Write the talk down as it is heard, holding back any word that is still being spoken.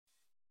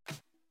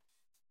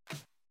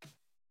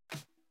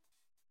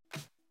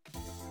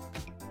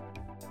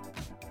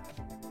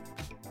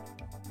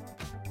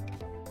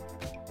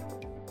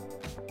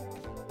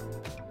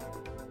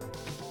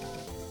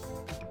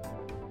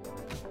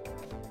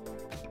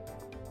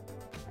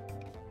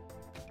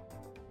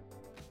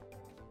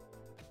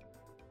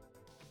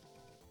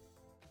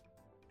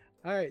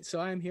All right, so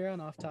I'm here on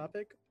Off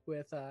Topic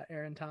with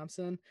Aaron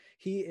Thompson.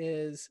 He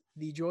is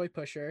the Joy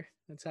Pusher.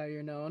 That's how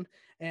you're known,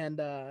 and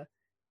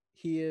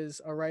he is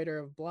a writer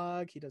of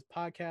blog. He does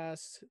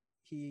podcasts.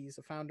 He's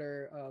a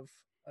founder of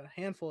a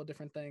handful of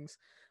different things,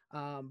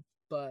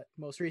 but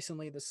most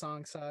recently the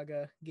Song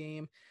Saga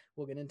game.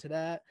 We'll get into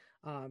that.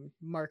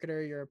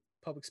 Marketer, you're a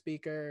public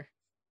speaker.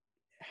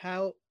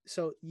 How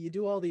so? You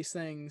do all these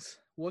things.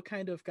 What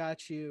kind of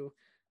got you?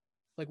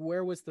 Like,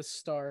 where was the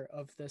start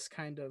of this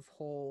kind of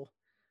whole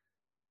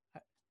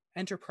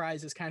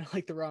enterprise is kind of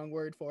like the wrong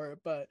word for it,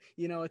 but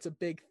it's a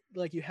big,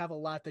 like, you have a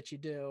lot that you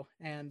do,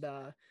 and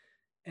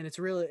it's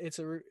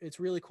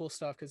really cool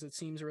stuff because it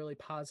seems really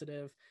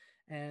positive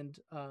and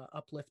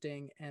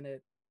uplifting, and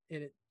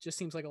it just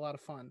seems like a lot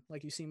of fun.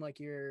 Like, you seem like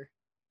you're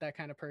that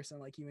kind of person,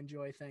 like you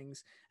enjoy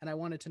things, and I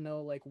wanted to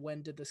know, like,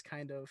 when did this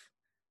kind of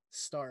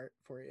start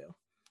for you?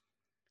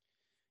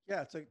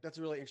 Yeah, that's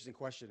a really interesting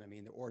question. I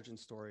mean, the origin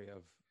story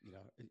of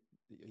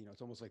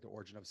it's almost like the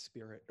origin of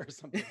spirit or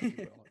something, if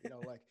you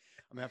will. Like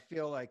I mean, I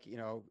feel like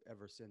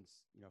ever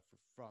since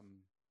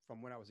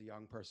from when I was a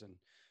young person,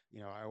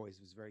 I always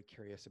was very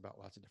curious about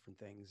lots of different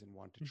things and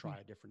wanted to Hmm.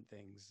 try different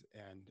things.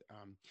 And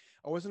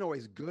I wasn't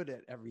always good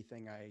at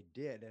everything I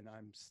did, and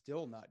I'm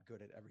still not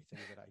good at everything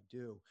that I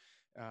do.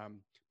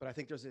 Um, but I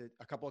think there's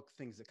a couple of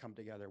things that come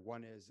together.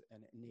 One is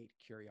an innate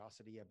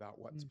curiosity about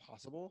what's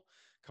possible,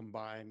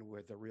 combined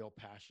with a real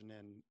passion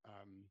and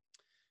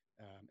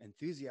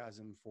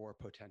enthusiasm for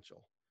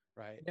potential,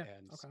 right? Yeah.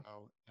 And Okay.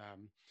 so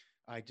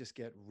I just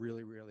get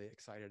really, really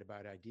excited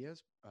about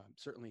ideas.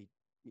 Certainly,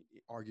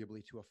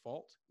 arguably to a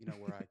fault,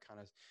 where I kind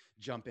of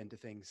jump into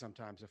things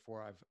sometimes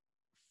before I've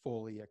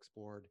fully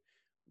explored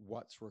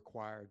what's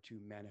required to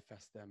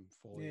manifest them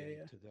fully Yeah. and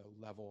Yeah. to the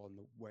level and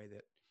the way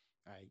that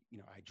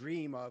I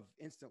dream of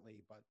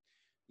instantly. But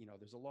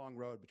there's a long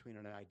road between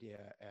an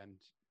idea and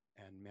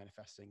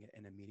manifesting it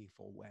in a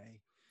meaningful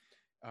way.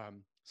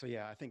 So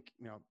yeah, I think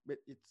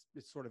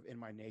it's sort of in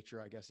my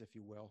nature, I guess, if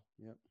you will.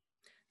 Yeah.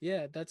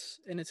 Yeah,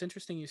 and it's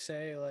interesting you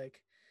say,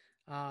 like,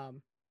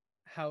 um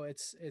how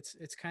it's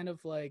kind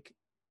of like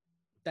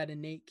that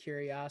innate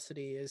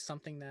curiosity is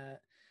something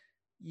that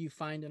you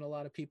find in a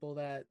lot of people,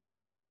 that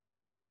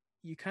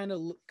you kind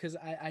of, because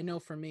I know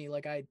for me,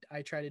 like,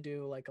 I try to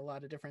do like a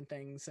lot of different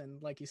things,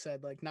 and like you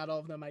said, like, not all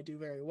of them I do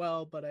very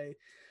well, but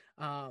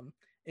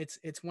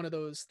it's one of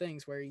those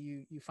things where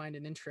you find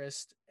an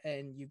interest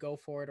and you go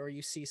for it, or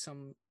you see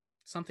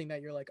something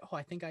that you're like, oh,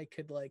 I think I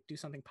could like do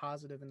something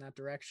positive in that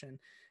direction,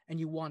 and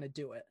you want to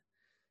do it.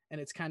 And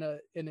it's kind of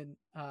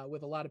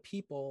with a lot of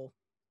people,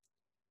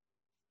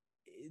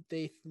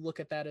 they look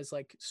at that as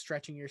like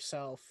stretching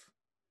yourself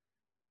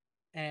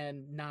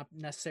and not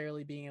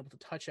necessarily being able to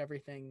touch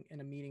everything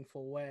in a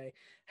meaningful way.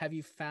 Have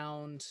you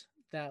found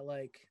that,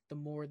 like, the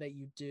more that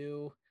you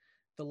do,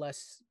 the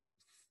less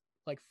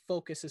like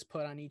focus is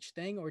put on each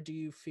thing, or do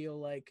you feel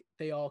like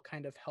they all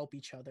kind of help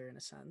each other in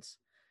a sense?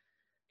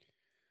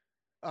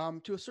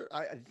 To a certain,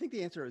 I think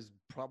the answer is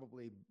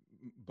probably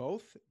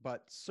both,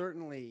 but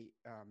certainly,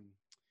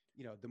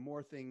 the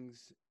more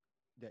things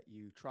that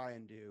you try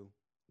and do,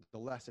 the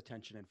less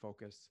attention and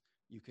focus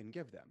you can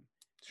give them,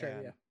 Sure.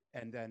 and Yeah.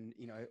 and then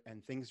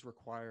and things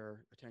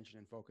require attention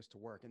and focus to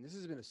work. And this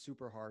has been a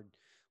super hard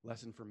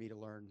lesson for me to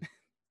learn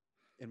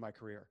in my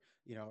career,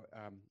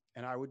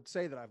 and I would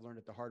say that I've learned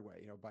it the hard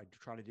way, by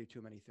trying to do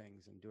too many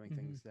things and doing Hmm.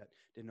 things that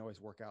didn't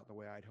always work out the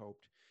way I'd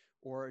hoped,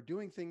 or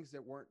doing things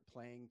that weren't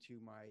playing to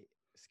my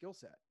skill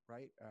set,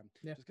 right?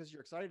 Yeah. Just because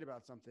you're excited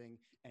about something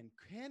and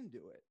can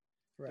do it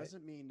Right.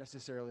 doesn't mean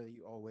necessarily that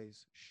you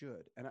always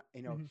should. And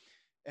Hmm.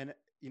 and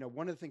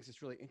one of the things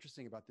that's really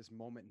interesting about this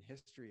moment in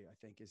history, I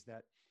think, is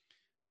that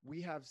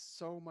we have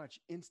so much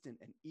instant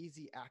and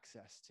easy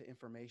access to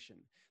information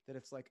that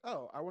it's like,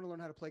 oh, I want to learn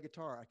how to play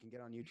guitar, I can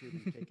get on YouTube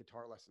and take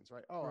guitar lessons,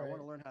 right? Oh, I want Right.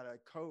 to learn how to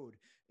code,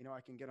 I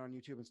can get on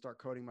YouTube and start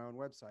coding my own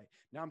website.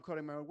 Now I'm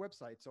coding my own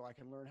website so I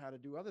can learn how to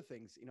do other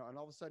things, and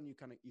all of a sudden you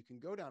can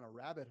go down a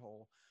rabbit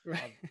hole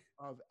Right.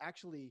 of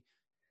actually,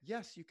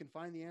 yes, you can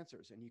find the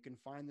answers and you can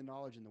find the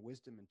knowledge and the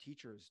wisdom and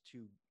teachers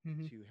to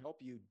Hmm.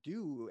 help you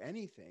do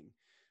anything.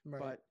 Right.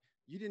 But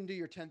you didn't do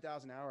your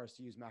 10,000 hours,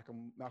 to use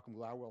Malcolm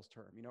Gladwell's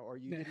term, or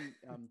you Yeah. didn't,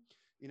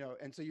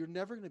 and so you're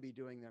never going to be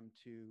doing them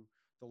to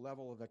the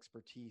level of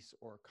expertise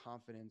or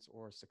confidence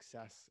or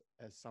success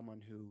as someone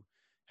who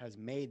has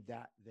made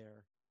that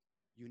their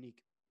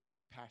unique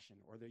passion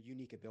or their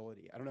unique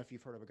ability. I don't know if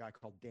you've heard of a guy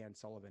called Dan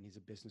Sullivan. He's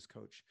a business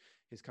coach.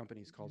 His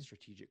company is called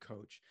Strategic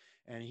Coach,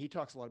 and he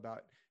talks a lot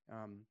about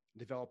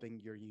developing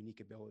your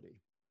unique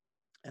ability.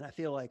 And I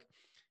feel like,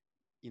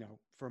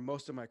 for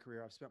most of my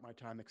career, I've spent my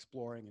time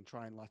exploring and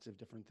trying lots of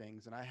different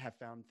things. And I have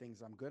found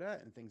things I'm good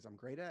at and things I'm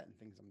great at and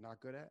things I'm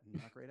not good at and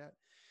not great at.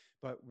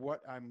 But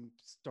what I'm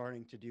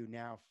starting to do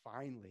now,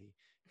 finally,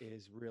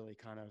 is really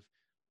kind of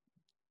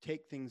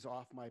take things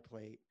off my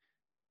plate,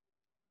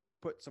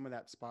 put some of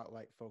that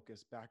spotlight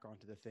focus back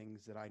onto the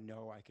things that I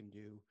know I can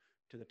do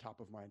to the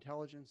top of my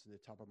intelligence, to the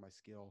top of my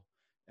skill,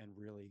 and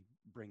really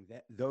bring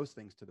those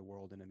things to the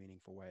world in a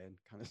meaningful way and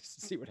kind of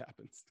see what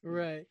happens.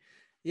 Right.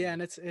 Yeah,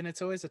 and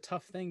it's always a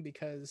tough thing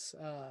because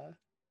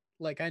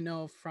like I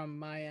know from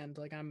my end,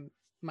 like I'm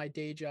my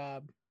day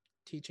job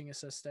teaching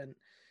assistant,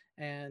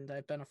 and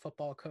I've been a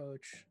football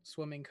coach,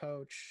 swimming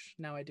coach.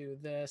 Now I do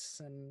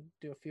this and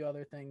do a few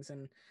other things,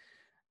 and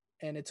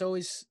it's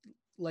always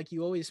like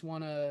you always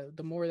want to,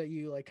 the more that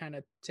you like kind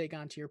of take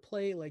onto your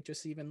plate, like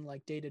just even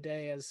like day to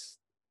day, as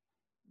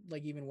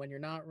like even when you're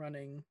not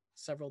running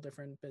several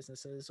different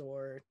businesses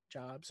or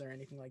jobs or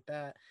anything like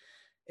that,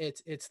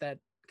 it's that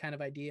kind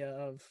of idea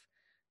of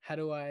how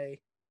do I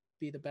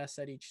be the best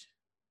at each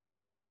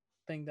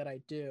thing that I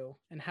do,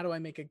 and how do I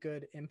make a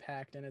good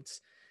impact. And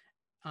it's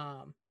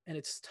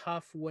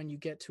tough when you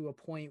get to a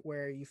point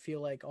where you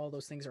feel like all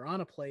those things are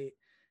on a plate,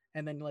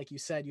 and then like you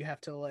said, you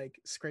have to like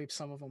scrape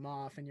some of them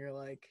off, and you're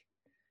like,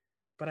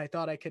 but I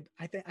thought I could,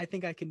 I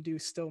think I can do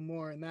still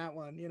more in that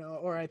one, you know,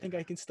 or I think I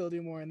Yeah. can still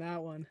do more in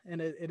that one.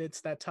 And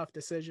it's that tough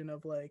decision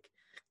of like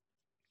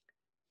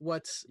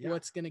Yeah.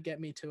 what's going to get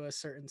me to a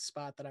certain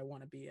spot that I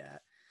want to be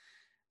at.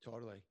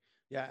 Totally.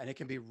 Yeah. And it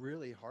can be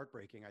really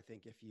heartbreaking, I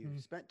think, if you've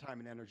Mm. spent time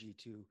and energy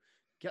to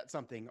get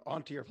something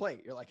onto your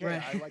plate. You're like, hey,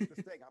 Right. I like this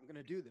thing. I'm going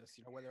to do this,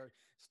 whether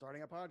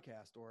starting a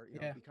podcast or,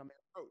 Yeah. becoming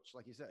a coach,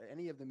 like you said,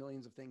 any of the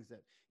millions of things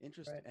that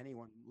interest Right.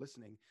 anyone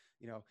listening,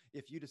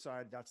 if you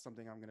decide that's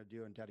something I'm going to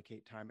do and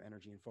dedicate time,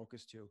 energy, and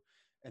focus to,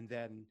 and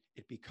then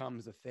it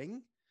becomes a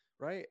thing,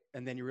 right?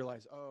 And then you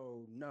realize,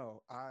 oh,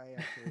 no, I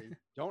actually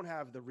don't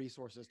have the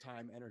resources,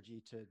 time,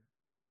 energy to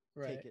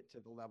Right. take it to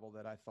the level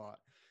that I thought.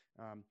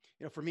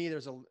 For me,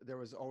 there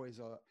was always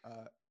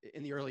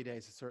in the early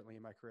days, certainly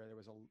in my career, there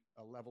was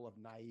a level of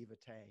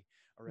naivete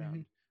Hmm.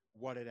 around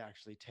what it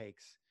actually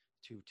takes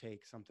to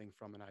take something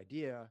from an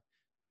idea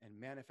and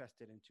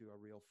manifest it into a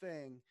real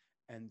thing,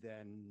 and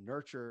then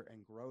nurture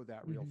and grow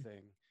that real Hmm.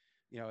 thing.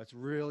 It's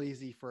real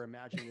easy for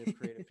imaginative,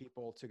 creative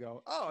people to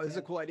go, "Oh, this is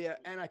a Yeah. cool idea,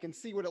 and I can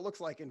see what it looks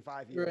like in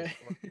 5 years,"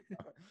 Right.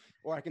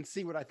 or I can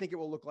see what I think it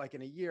will look like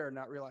in a year,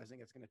 not realizing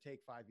it's going to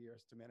take 5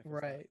 years to manifest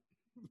that Right.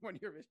 when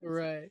your vision. So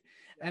Right.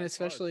 yeah, And it's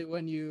hard. especially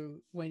when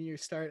you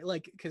start,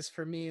 like, because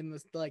for me in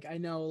this, like I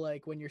know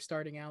like when you're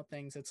starting out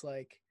things, it's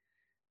like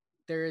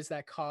there is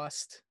that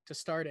cost to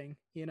starting,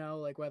 you know,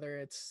 like whether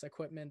it's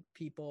equipment,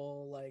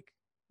 people, like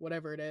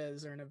whatever it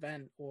is, or an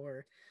event,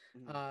 or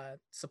Mhm.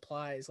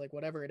 supplies, like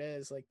whatever it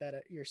is, like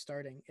that you're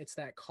starting, it's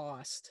that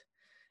cost.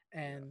 Yeah.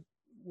 And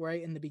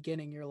right in the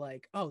beginning you're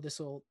like, oh, this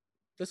will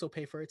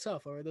pay for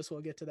itself, or this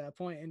will get to that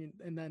point.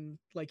 And then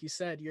like you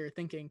said, you're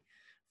thinking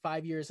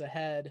 5 years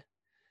ahead,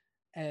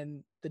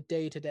 and the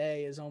day to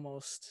day is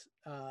almost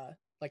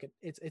like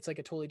it's like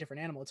a totally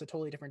different animal. It's a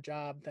totally different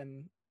job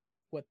than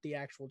what the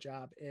actual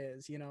job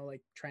is, you know,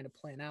 like trying to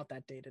plan out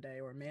that day to day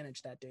or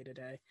manage that day to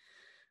day.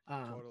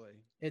 um Totally.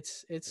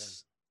 it's Yeah.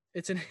 it's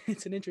it's an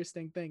it's an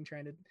interesting thing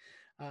trying to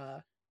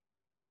uh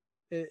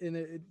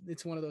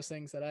it's one of those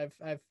things that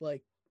I've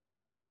like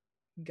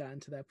gotten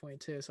to that point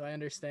too, so I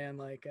understand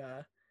like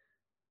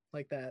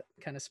that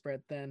kind of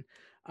spread thin.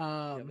 Yeah,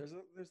 um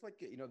there's like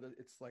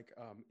it's like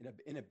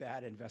in a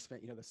bad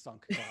investment, the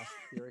sunk cost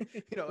theory.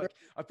 Like right,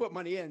 I put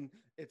money in,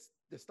 it's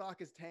the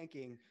stock is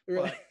tanking,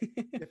 right.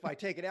 but if I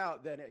take it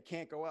out, then it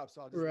can't go up.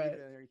 So I'll just leave Right. it in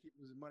there and keep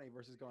losing money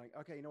versus going,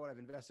 okay, you know what? I've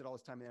invested all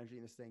this time and energy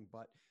in this thing,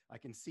 but I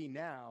can see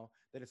now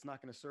that it's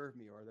not going to serve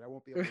me, or that I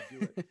won't be able to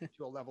do it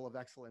to a level of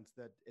excellence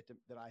that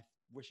I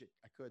wish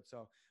I could. So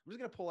I'm just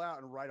going to pull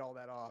out and write all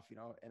that off, and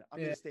I'm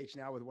in Yeah. a stage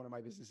now with one of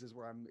my businesses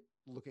where I'm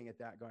looking at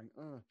that going,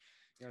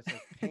 it's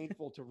like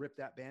painful to rip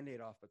that band-aid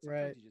off, but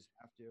sometimes Right. you just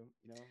have to,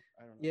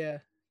 I don't know. Yeah.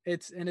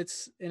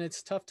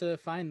 It's tough to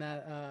find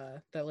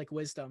that that like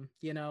wisdom,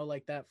 you know,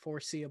 like that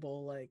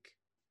foreseeable like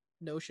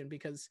notion,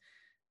 because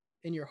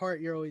in your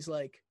heart you're always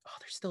like, oh,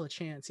 there's still a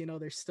chance, you know,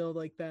 there's still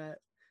like that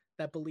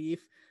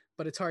belief,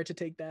 but it's hard to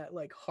take that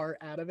like heart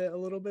out of it a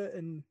little bit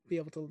and be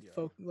able to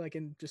Yeah. like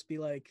and just be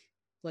like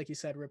you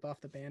said, rip off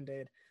the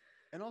band-aid.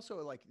 And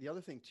also, like, the other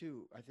thing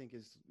too, I think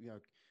is,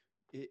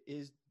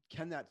 is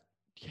can that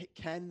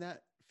can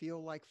that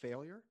feel like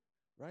failure?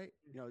 Right.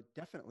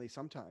 Definitely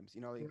sometimes,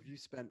 like if you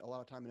spend a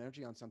lot of time and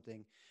energy on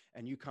something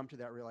and you come to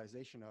that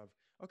realization of,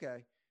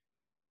 okay,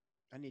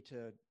 I need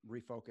to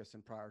refocus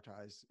and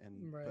prioritize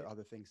and put Right.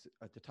 other things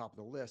at the top of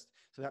the list.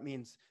 So that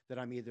means that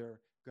I'm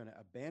either going to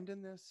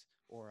abandon this,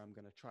 or I'm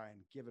going to try and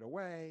give it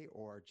away,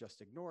 or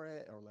just ignore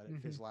it, or let it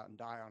Hmm. fizzle out and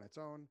die on its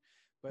own.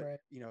 But,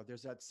 Right.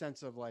 there's that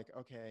sense of like,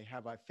 okay,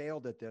 have I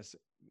failed at this?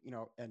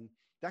 And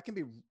that can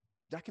be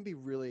that can be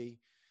really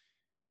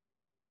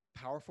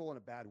powerful in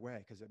a bad way,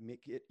 because it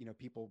make it,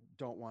 people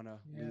don't want to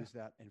Yeah. lose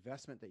that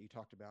investment that you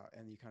talked about,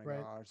 and you kind of go,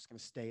 Right. oh, I'm just going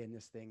to stay in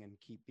this thing and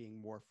keep being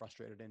more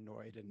frustrated and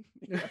annoyed and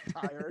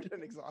tired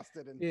and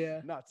exhausted and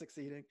Yeah. not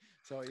succeeding.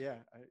 So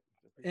yeah, I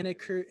And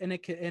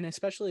appreciate it. and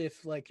especially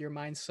if like your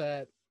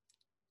mindset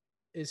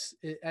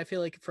I feel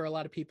like for a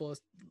lot of people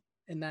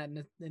in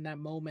that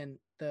moment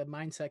the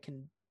mindset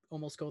can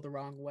almost go the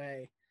wrong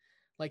way,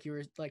 like you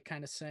were like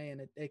kind of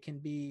saying, it can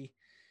be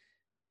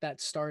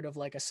that start of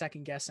like a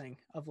second guessing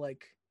of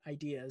like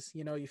ideas,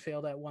 you know, you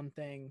failed at one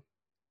thing,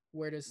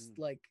 where does Mm.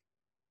 like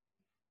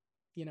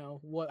you know,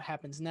 what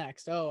happens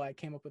next? Oh, I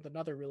came up with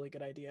another really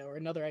good idea or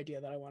another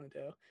idea that I want to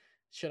do.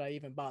 Should I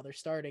even bother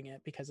starting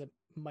it because it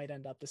might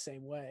end up the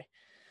same way?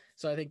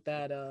 So I think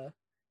that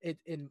it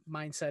in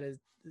mindset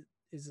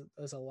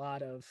is a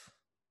lot of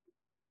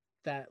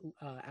that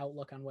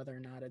outlook on whether or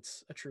not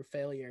it's a true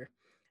failure.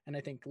 And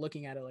I think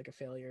looking at it like a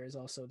failure is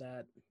also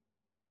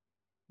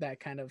that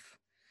kind of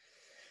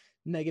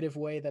negative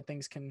way that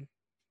things can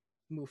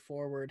move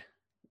forward.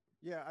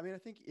 Yeah, I mean, I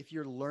think if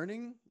you're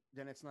learning,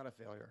 then it's not a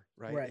failure,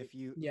 right? Right. If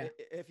you Yeah.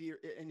 if you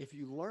and if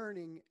you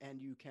learning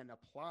and you can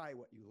apply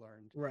what you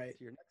learned Right.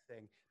 to your next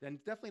thing, then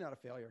it's definitely not a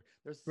failure.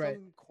 There's Right.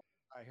 some quote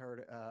I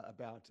heard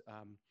about.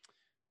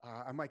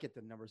 I might get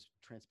the numbers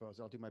transposed.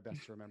 I'll do my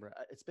best to remember.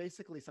 It's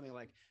basically something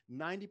like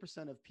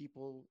 90% of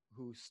people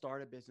who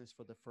start a business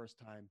for the first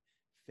time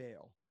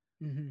fail,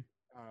 Mm-hmm.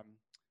 um,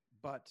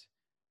 but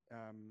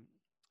um,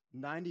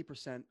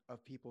 90%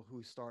 of people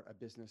who start a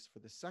business for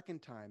the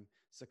second time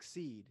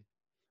succeed,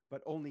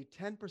 but only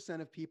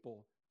 10% of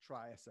people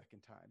try a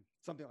second time.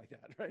 Something like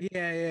that, right?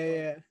 Yeah. So,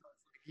 Yeah.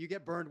 you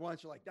get burned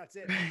once, you're like, that's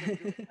it. I'm never Yeah.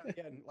 doing that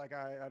again. Like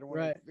I don't want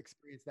to Right.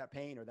 experience that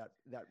pain or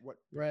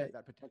Right.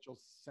 that potential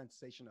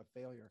sensation of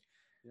failure.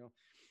 You know.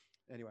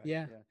 Anyway,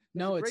 Yeah. yeah. There's a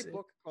No, great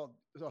book called.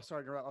 Oh,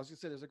 sorry to interrupt. I was gonna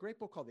say there's a great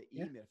book called The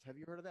yeah. E Myth. Have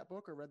you heard of that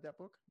book or read that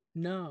book?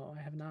 No,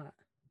 I have not.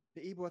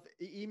 The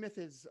E Myth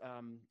is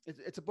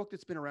it's a book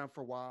that's been around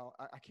for a while.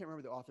 I can't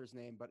remember the author's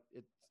name, but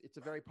it's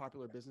a very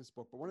popular business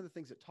book. But one of the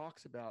things it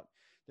talks about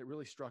that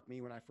really struck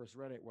me when I first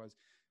read it was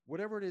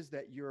whatever it is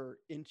that you're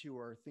into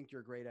or think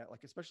you're great at,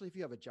 like especially if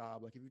you have a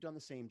job, like if you've done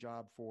the same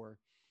job for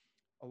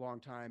a long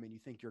time and you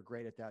think you're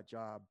great at that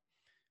job,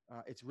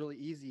 it's really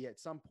easy at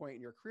some point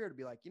in your career to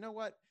be like, you know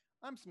what?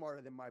 I'm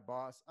smarter than my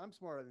boss. I'm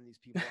smarter than these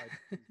people,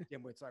 these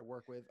dimwits I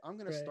work with. I'm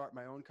going to Right. start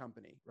my own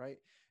company, right?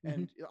 Mm-hmm.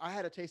 And I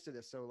had a taste of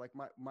this. So, like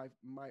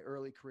my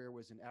early career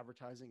was in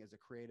advertising as a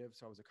creative.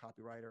 So I was a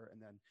copywriter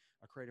and then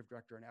a creative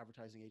director in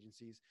advertising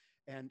agencies.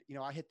 And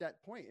I hit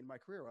that point in my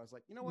career where I was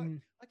like, you know what? Mm-hmm.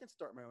 I can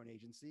start my own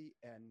agency.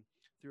 And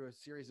through a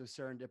series of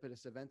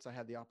serendipitous events, I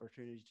had the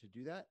opportunity to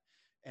do that.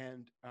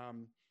 And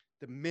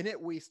the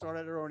minute we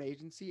started our own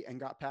agency and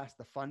got past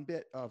the fun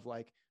bit of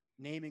like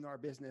naming our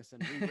business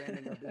and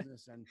rebranding our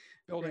business and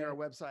building our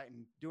Right. website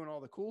and doing all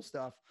the cool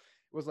stuff,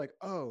 it was like,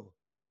 oh,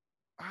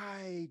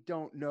 I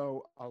don't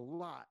know a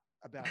lot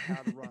about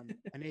how to run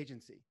an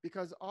agency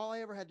because all I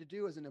ever had to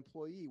do as an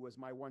employee was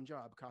my one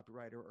job,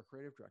 copywriter or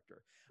creative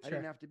director. I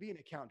didn't Sure. have to be an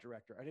account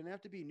director. I didn't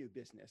have to be new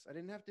business. I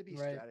didn't have to be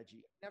Right. strategy.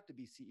 I didn't have to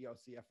be CEO,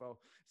 CFO,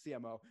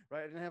 CMO,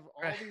 right? I didn't have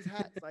all Right. these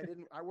hats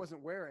I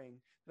wasn't wearing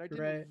that I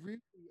didn't Right.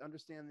 really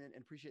understand and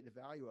appreciate the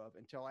value of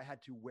until I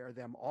had to wear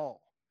them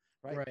all.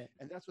 Right. Right.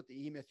 And that's what the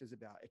E Myth is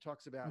about. It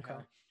talks about Okay.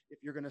 how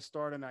if you're going to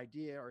start an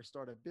idea or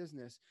start a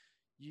business,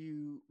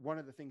 one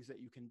of the things that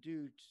you can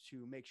do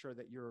to make sure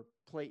that your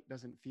plate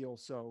doesn't feel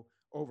so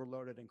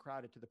overloaded and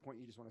crowded to the point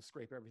you just want to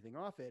scrape everything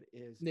off it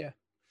is Yeah.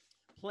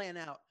 plan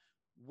out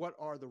what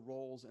are the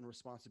roles and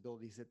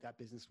responsibilities that that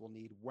business will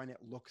need when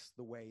it looks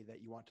the way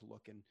that you want to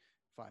look in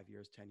 5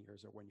 years, 10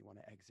 years, or when you want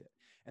to exit.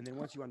 And then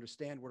once you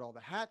understand what all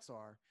the hats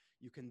are,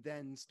 you can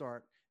then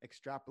start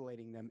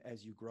extrapolating them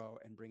as you grow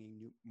and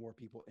bringing more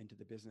people into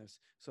the business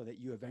so that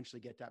you eventually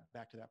get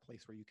back to that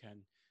place where you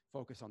can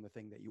focus on the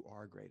thing that you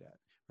are great at.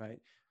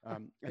 Right.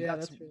 And Yeah,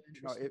 that's, that's really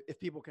interesting. if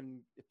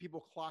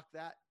people clock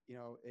that,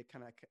 it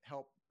kind of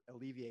help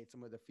alleviate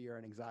some of the fear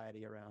and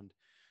anxiety around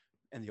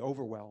and the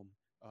overwhelm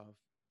of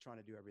trying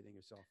to do everything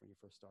yourself when you're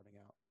first starting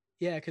out.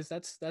 Yeah, because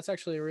that's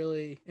actually a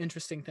really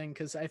interesting thing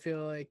because I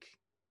feel like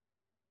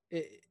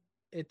it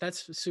it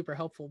that's super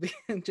helpful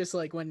just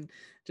like when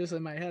just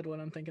in my head when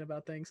I'm thinking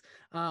about things.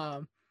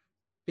 Um,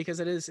 because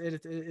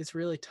it's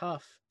really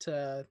tough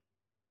to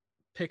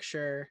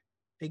picture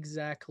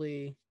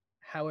exactly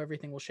how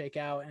everything will shake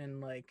out in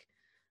like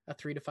a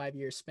 3 to 5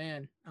 year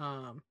span.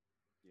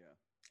 Yeah.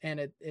 And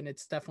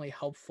it's definitely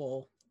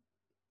helpful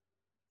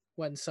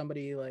when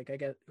somebody like I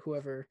get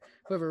whoever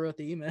wrote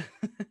the email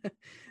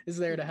is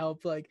there to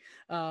help like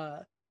uh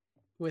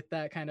with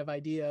that kind of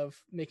idea of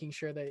making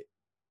sure that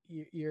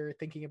you're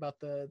thinking about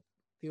the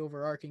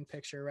overarching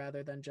picture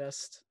rather than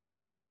just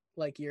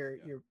like Yeah.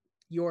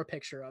 your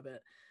picture of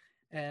it.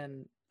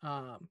 And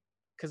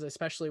because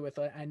especially with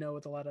I know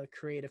with a lot of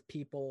creative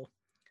people,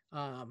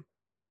 um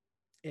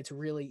it's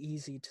really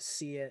easy to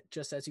see it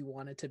just as you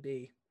want it to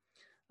be.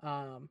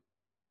 um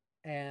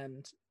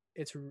and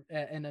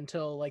and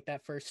until like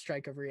that first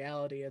strike of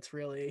reality, it's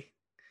really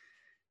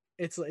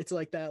it's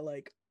like that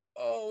like,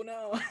 oh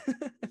no.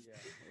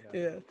 Yeah. Yeah.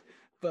 Yeah.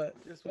 but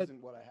This but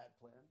wasn't what I had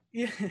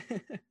planned.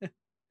 yeah.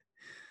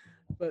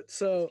 But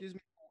so Excuse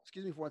me.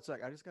 Excuse me for 1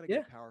 sec. I just got to get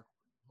yeah. a power.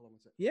 Hold on 1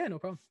 sec. Yeah, no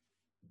problem.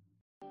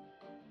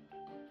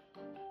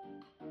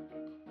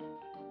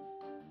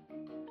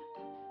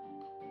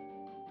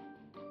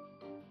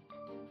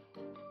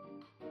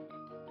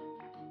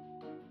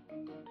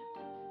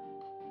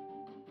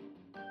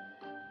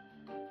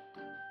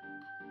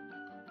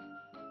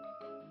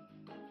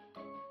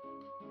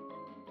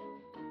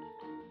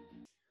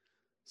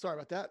 Sorry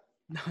about that.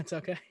 No, it's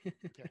okay.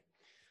 Okay.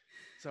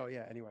 So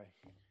yeah. Anyway.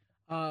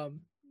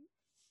 um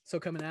So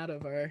coming out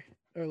of our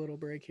little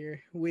break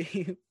here,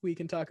 we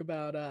can talk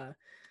about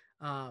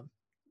um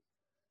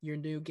your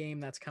new game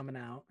that's coming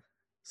out,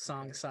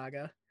 Song Okay.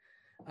 Saga.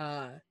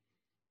 Uh,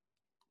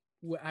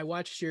 I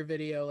watched your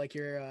video, like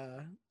your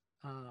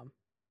um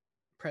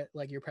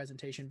like your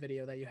presentation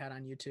video that you had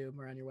on YouTube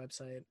or on your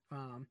website.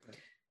 Okay.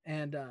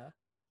 And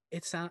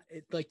it sound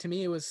it, like to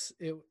me it was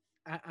it.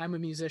 I'm a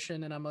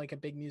musician and I'm like a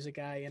big music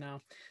guy, you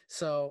know.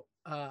 So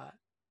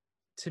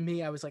to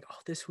me, I was like, oh,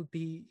 this would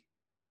be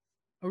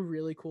a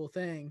really cool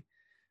thing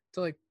to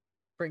like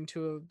bring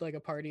to like a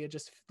party of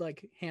just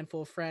like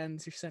handful of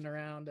friends you're sitting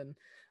around and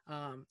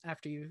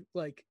after you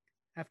like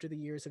after the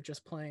years of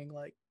just playing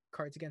like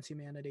Cards Against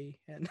Humanity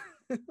and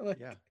like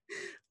Yeah.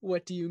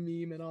 what do you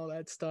meme and all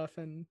that stuff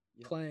and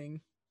Yeah.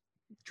 playing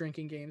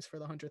drinking games for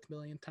the 100th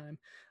millionth time.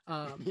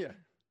 um Yeah.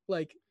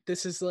 like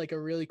this is like a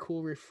really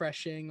cool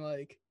refreshing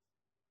like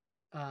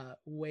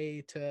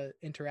way to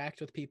interact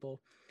with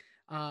people.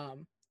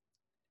 um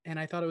and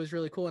I thought it was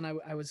really cool, and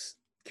I was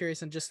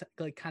curious and just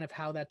like kind of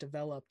how that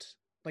developed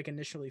like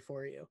initially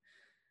for you.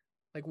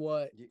 Like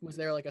what You, was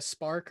there like a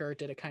spark, or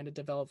did it kind of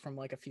develop from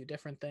like a few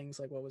different things?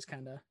 Like what was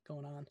kind of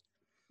going on?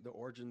 the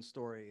origin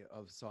story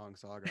of Song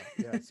Saga.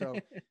 Yeah. So,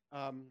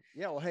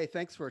 yeah. Well, hey,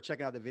 thanks for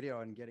checking out the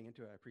video and getting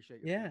into it. I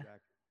appreciate your Yeah.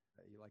 feedback.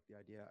 That you like the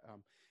idea.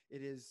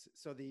 It is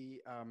so the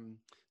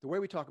way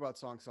we talk about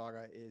Song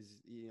Saga is,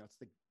 it's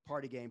the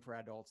party game for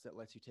adults that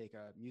lets you take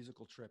a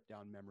musical trip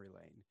down memory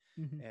lane,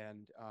 Hmm.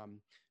 and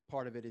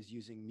part of it is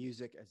using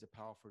music as a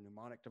powerful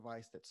mnemonic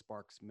device that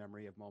sparks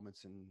memory of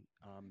moments and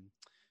um,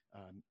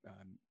 um,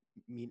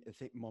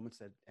 moments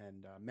that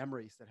and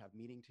memories that have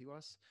meaning to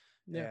us.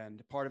 Yeah.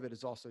 And part of it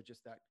is also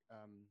just that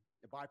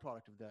the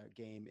byproduct of the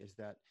game is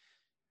that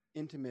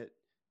intimate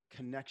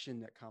connection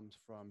that comes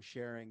from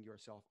sharing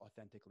yourself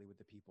authentically with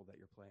the people that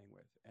you're playing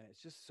with. And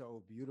it's just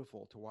so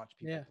beautiful to watch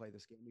people Yeah. play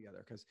this game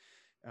together. Because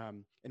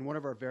in one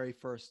of our very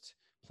first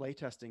play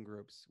testing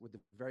groups with the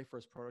very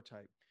first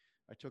prototype,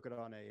 I took it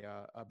on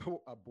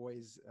a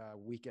boys'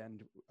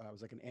 weekend. It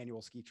was like an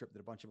annual ski trip that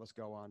a bunch of us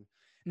go on,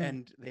 Mm.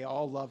 and they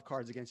all love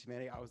Cards Against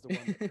Humanity. I was the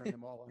one that turned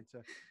them all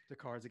onto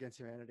Cards Against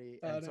Humanity,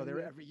 Oh, and no, so they're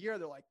yeah. every year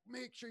they're like,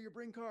 "Make sure you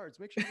bring cards.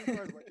 Make sure you bring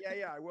cards." I'm like, yeah,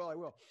 yeah, I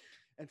will.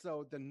 And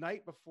so the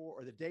night before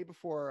or the day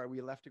before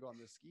we left to go on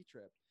this ski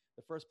trip,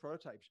 the first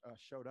prototype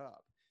showed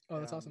up, Oh,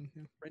 that's awesome.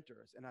 Yeah.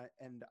 printers, and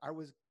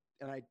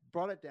I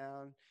brought it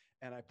down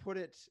and I put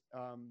it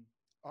on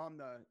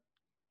the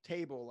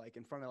table, like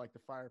in front of like the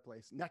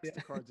fireplace next to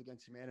Yeah. Cards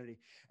Against Humanity.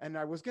 And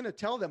I was gonna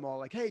tell them all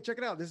like, hey, check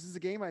it out, this is a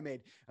game I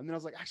made. And then I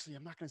was like, actually,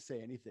 I'm not gonna say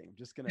anything, I'm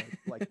just gonna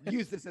like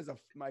use this as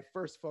my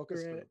first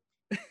focus Right. group.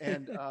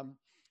 and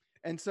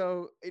and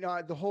so,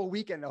 the whole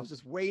weekend I was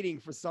just waiting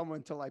for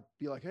someone to like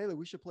be like, hey,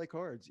 we should play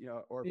cards,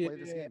 or Yeah, play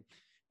this yeah, game.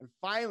 And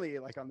finally,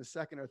 like on the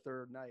second or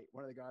third night,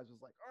 one of the guys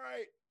was like, all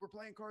right, we're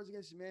playing Cards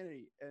Against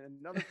Humanity. And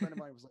another friend of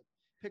mine was like,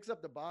 picks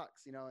up the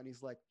box, and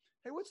he's like,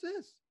 hey, what's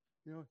this?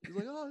 He's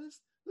like, oh,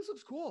 this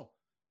looks cool.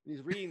 And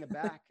he's reading the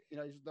back, he's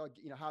like,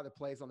 how the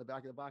plays on the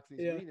back of the box. And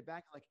he's yeah. reading the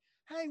back, like,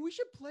 hey, we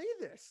should play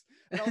this.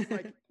 And I was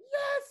like,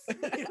 yes. I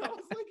was like,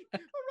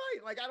 all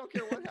right, like, I don't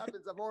care what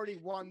happens. I've already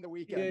won the Yeah,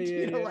 weekend.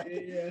 yeah, yeah, Like,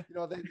 yeah,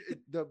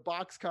 the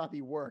box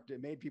copy worked.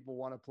 It made people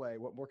want to play.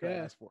 What more can I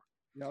yeah. ask for?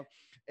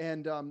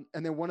 And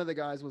then one of the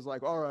guys was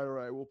like, all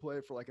right, we'll play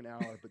it for like an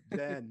hour, but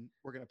then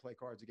we're gonna play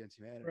Cards Against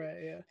Humanity. Right,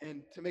 yeah.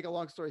 And to make a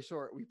long story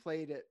short, we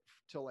played it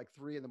till like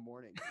 3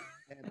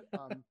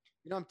 a.m.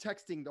 And I'm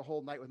texting the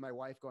whole night with my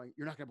wife going,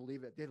 you're not gonna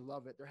believe it, they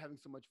love it, they're having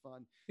so much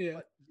fun. Yeah.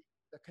 But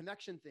the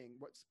connection thing,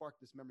 what sparked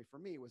this memory for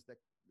me was that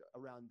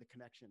around the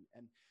connection.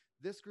 And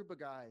this group of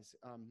guys,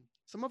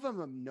 some of them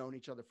have known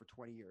each other for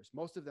 20 years,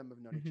 most of them have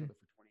known each Hmm. other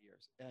for 20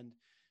 years. And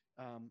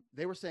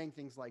they were saying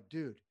things like,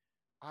 dude,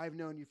 I've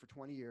known you for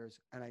 20 years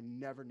and I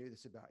never knew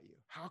this about you.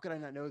 How could I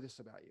not know this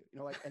about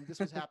you? And this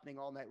was happening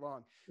all night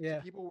long. So Yeah.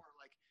 people were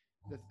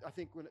like, I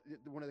think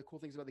one of the cool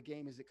things about the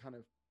game is it kind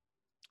of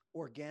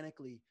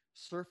organically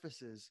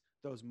surfaces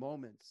those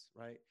moments,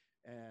 right?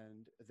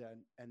 And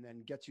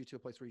then gets you to a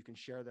place where you can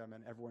share them,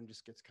 and everyone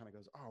just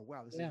goes, oh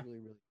wow, this is Yeah. really,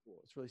 really cool.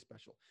 It's really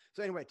special.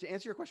 So anyway, to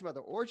answer your question about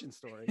the origin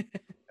story,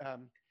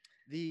 um,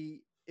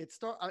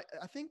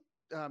 I think,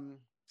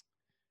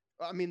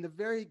 the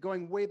very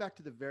going way back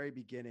to the very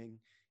beginning,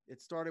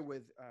 it started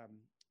with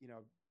you know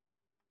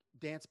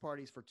dance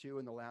parties for two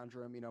in the lounge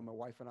room. My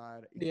wife and I,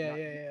 Yeah, not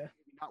yeah, yeah.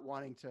 not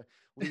wanting to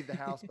leave the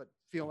house, but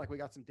feeling like we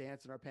got some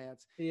dance in our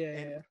pants. Yeah,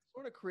 And yeah. we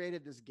sort of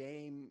created this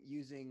game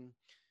using,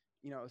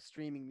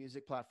 streaming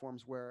music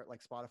platforms where like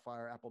Spotify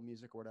or Apple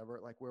Music or whatever,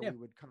 like where Yeah. we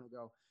would kind of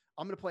go,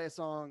 I'm going to play a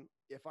song.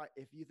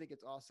 If you think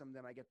it's awesome,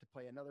 then I get to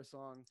play another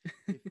song.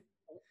 If,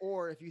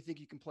 or if you think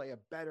you can play a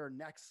better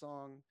next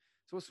song.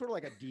 So it's sort of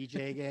like a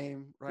DJ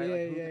game, right? Like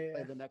Yeah, who yeah, can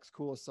play yeah. the next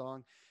coolest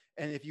song.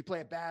 And if you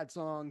play a bad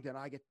song, then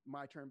I get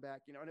my turn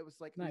back, and it was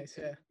like, Nice,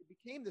 and yeah. it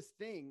became this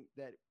thing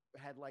that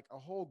had like a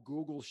whole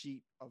Google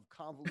sheet of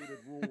convoluted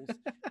rules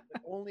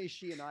that only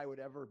she and I would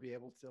ever be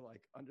able to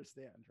like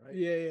understand, right?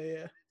 Yeah, yeah,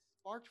 yeah. It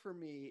sparked for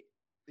me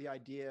the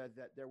idea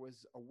that there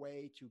was a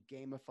way to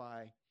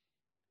gamify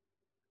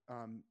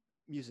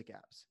music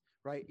apps,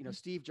 right?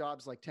 Steve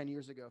Jobs, like 10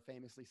 years ago,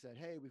 famously said,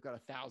 "Hey, we've got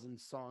 1,000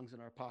 songs in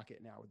our pocket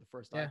now with the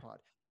first Yeah. iPod."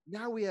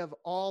 Now we have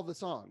all the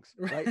songs,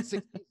 right?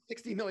 Right.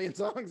 60 million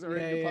songs are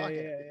in Yeah, your yeah, pocket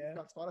yeah, if you've yeah.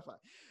 got Spotify.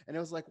 And it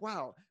was like,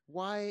 wow,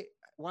 why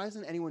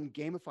hasn't anyone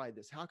gamified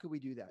this? How could we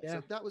do that? Yeah.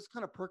 So that was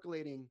kind of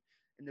percolating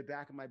in the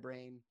back of my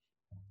brain,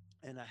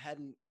 and I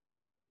hadn't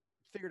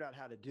figured out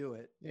how to do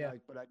it, Yeah.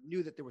 but I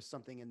knew that there was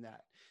something in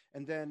that.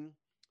 And then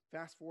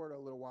fast forward a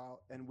little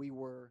while, and we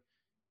were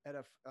at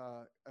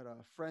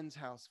a friend's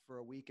house for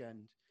a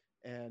weekend,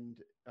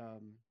 and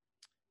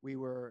we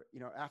were,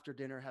 after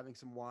dinner having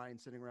some wine,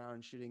 sitting around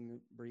and shooting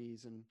the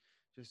breeze and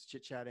just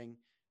chit chatting.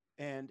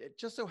 And it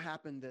just so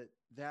happened that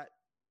that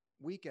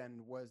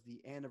weekend was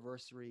the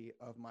anniversary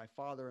of my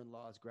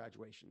father-in-law's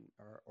graduation,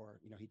 or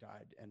he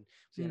died, and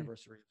it's the Mm.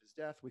 anniversary of his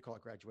death. We call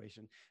it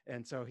graduation.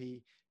 And so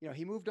he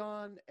moved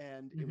on,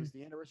 and it Mm-hmm. was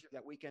the anniversary of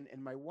that weekend.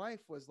 And my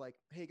wife was like,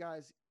 "Hey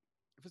guys,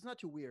 if it's not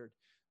too weird,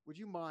 would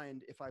you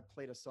mind if I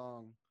played a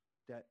song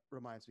that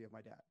reminds me of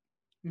my dad?"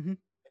 Mm-hmm.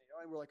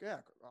 And we're like,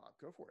 "Yeah,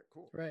 go for it,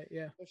 cool." Right.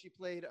 Yeah. So she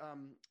played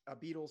a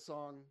Beatles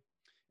song,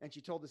 and she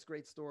told this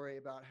great story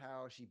about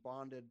how she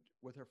bonded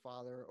with her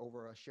father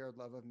over a shared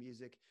love of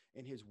music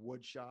in his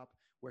wood shop,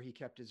 where he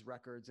kept his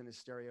records and his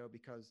stereo,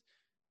 because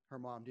her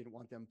mom didn't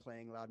want them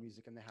playing loud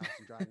music in the house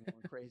and driving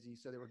everyone crazy.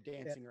 So they were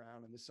Yeah. dancing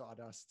around in the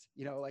sawdust,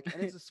 and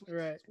it's a sweet,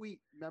 Right.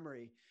 sweet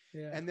memory.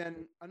 Yeah. And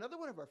then another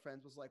one of our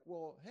friends was like,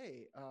 "Well,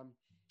 hey,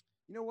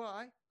 you know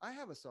what? I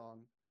have a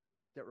song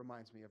that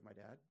reminds me of my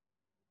dad."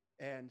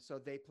 And so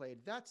they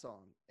played that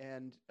song,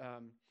 and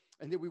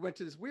then we went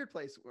to this weird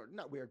place, or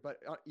not weird,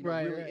 but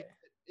Right. really Right.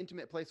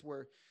 intimate place,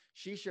 where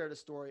she shared a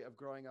story of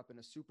growing up in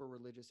a super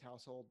religious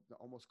household,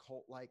 almost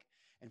cult like,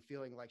 and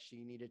feeling like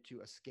she needed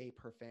to escape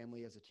her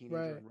family as a teenager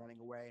Right. and running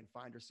away and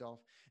find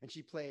herself. And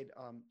she played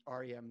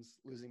REM's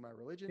 "Losing My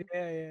Religion."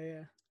 Yeah. Yeah.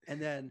 Yeah. And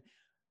then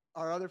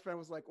our other friend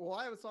was like, "Well,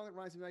 I have a song that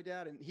reminds me of my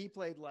dad." And he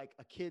played like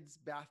a kid's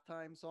bath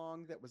time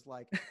song that was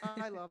like,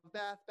 "I love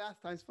bath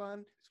time's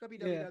fun. Scrubby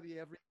Yeah. WW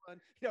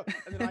everyone."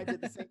 And then I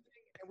did the same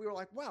thing. And we were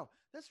like, "Wow,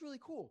 that's really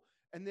cool."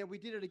 And then we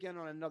did it again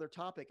on another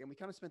topic, and we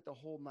kind of spent the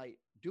whole night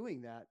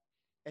doing that.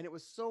 And it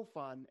was so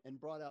fun and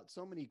brought out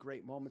so many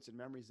great moments and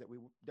memories that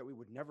we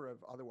would never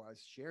have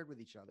otherwise shared with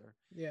each other.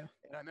 Yeah.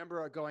 And I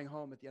remember going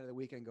home at the end of the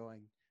weekend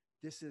going,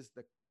 this is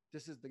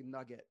the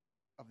nugget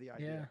of the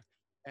idea.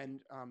 Yeah.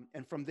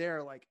 And from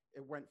there, like,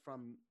 it went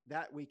from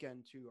that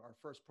weekend to our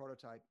first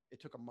prototype. It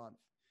took a month.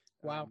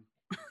 Wow.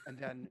 And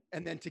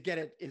then to get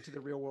it into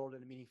the real world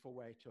in a meaningful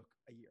way took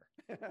a year.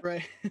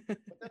 Right. But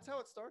that's how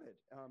it started.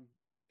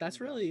 That's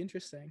And really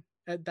interesting.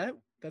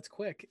 That's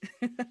quick.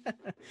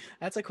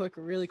 That's a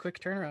really quick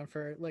turnaround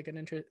for like an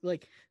interest.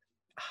 Like,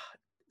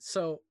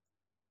 so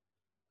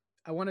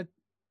I wanted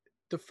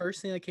the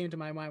first thing that came to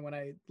my mind when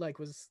I like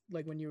was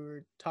like when you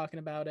were talking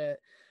about it,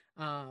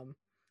 um,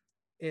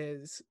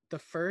 is the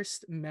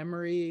first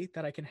memory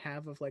that I can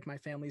have of like my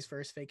family's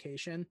first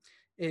vacation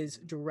is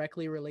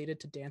directly related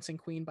to Dancing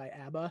Queen by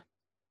ABBA.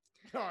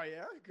 oh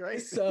yeah,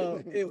 great.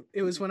 So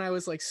it was when I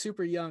was like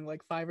super young,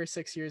 like 5 or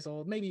 6 years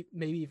old, maybe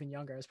even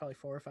younger. I was probably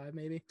 4 or 5,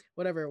 maybe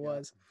whatever it Yeah.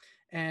 was.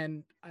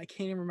 And I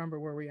can't even remember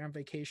where we were on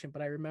vacation,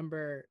 but I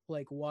remember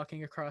like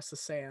walking across the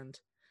sand,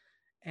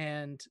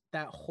 and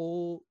that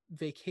whole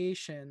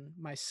vacation,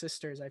 my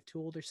sisters, I have two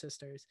older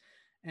sisters,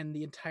 and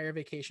the entire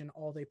vacation,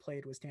 all they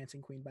played was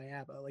Dancing Queen by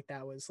ABBA. Like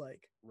that was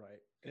like Right.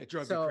 And it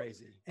drove you so,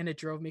 crazy. and it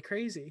drove me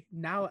crazy.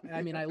 Now,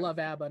 I mean, I love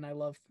ABBA, and I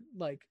love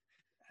like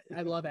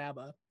I love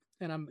ABBA,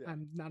 and Yeah.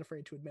 I'm not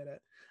afraid to admit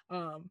it.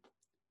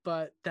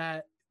 But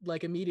that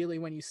like immediately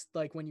when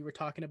you were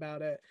talking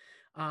about it,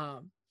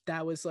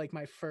 that was like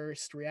my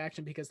first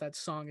reaction, because that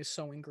song is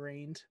so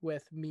ingrained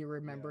with me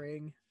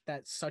remembering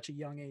that such a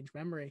young age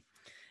memory.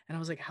 And I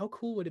was like, how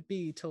cool would it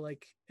be to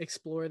like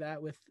explore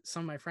that with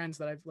some of my friends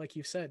that I've, like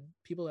you said,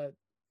 people that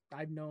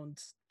I've known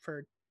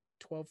for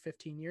 12,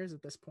 15 years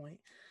at this point.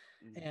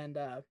 Mhm.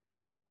 And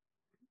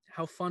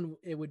how fun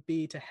it would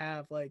be to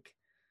have like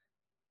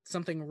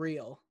something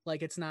real.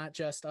 Like it's not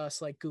just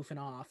us like goofing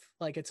off.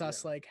 Like it's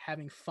us Yeah. like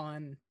having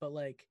fun, but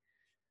like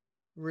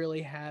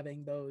really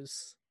having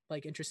those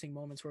like interesting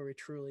moments where we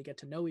truly get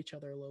to know each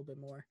other a little bit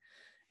more.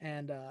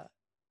 And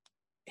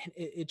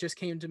it just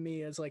came to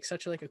me as like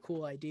such like a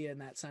cool idea in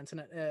that sense. And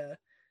I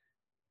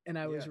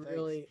Yeah, was thanks.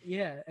 really,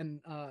 yeah.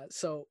 And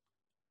so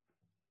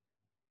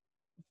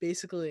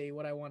basically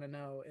what I want to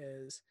know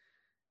is,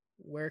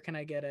 where can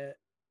I get it?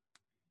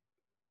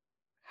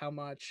 How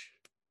much?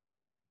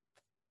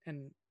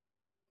 And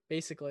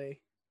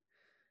basically,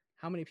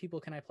 how many people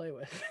can I play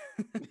with?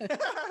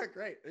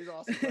 Great. These are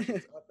awesome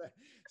questions.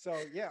 So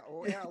yeah,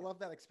 well, yeah, I love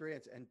that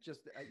experience. And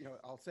just,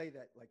 I'll say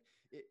that like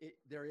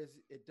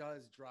it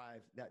does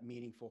drive that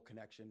meaningful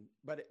connection,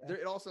 but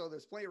it also,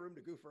 there's plenty of room to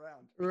goof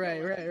around.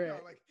 Right.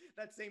 Like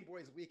that same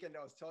boys weekend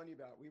I was telling you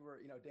about, we were,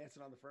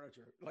 dancing on the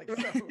furniture. Like,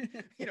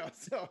 Right.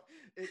 so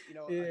it,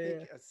 Yeah, I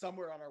think yeah.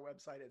 somewhere on our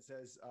website, it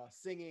says,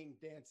 singing,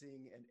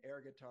 dancing, and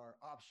air guitar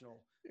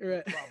optional,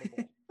 Right. but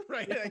probable.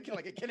 right?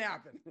 Like it can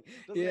happen.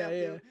 Doesn't Yeah, have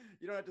yeah. to.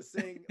 You don't have to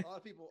sing. A lot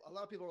of people are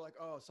like,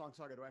 "Oh, Song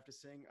Saga, do I have to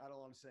sing? I don't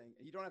want to sing."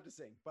 You don't have to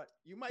sing, but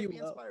you might You be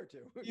will. inspired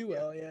to. You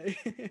Yeah. will, yeah.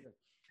 Yeah.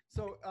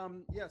 So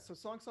so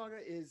Song Saga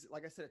is,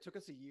 like I said, it took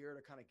us a year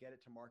to kind of get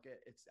it to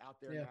market. It's out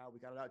there Yeah. now. We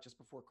got it out just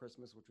before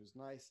Christmas, which was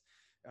nice.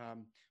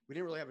 We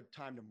didn't really have a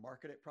time to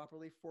market it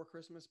properly for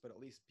Christmas, but at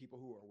least people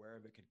who are aware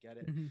of it could get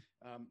it. Hmm.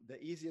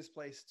 The easiest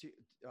place to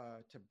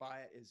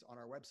buy it is on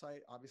our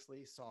website,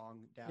 obviously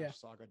Yeah.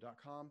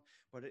 song-saga.com,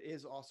 but it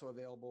is also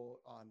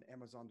available on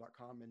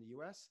Amazon.com in the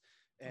US.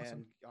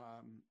 Awesome.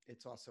 And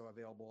it's also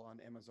available on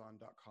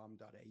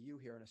Amazon.com.au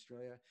here in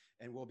Australia.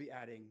 And we'll be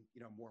adding,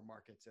 more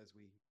markets as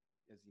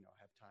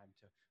have time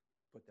to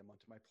put them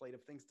onto my plate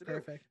of things to do.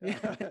 Perfect.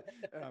 Yeah.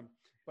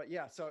 But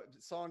yeah, so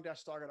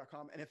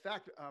song-saga.com. And in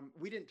fact,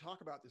 we didn't talk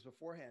about this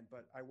beforehand,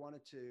 but I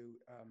wanted to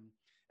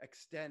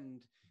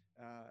extend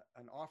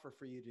an offer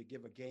for you to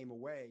give a game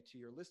away to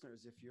your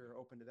listeners if you're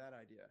open to that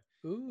idea.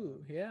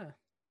 Ooh, yeah.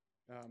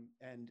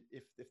 And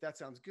if that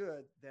sounds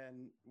good,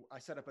 then I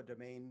set up a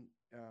domain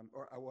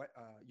or a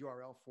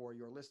URL for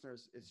your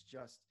listeners. It's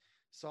just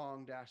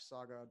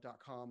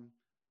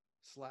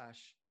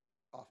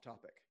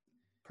song-saga.com/off-topic.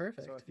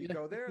 Perfect. So if you Yeah.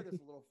 go there, there's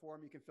a little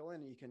form you can fill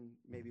in, and you can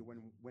maybe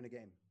win a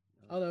game.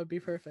 Oh, that would be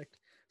perfect.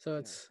 So Yeah.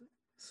 it's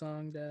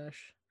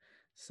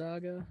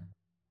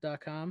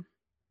song-saga.com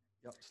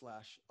Yep.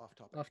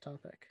 /off-topic. off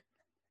topic.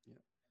 Yeah.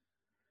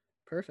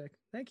 Perfect.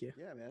 Thank you.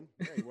 Yeah, man.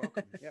 Yeah, you're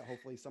welcome. Yeah,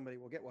 hopefully somebody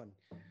will get one.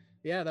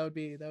 Yeah, that would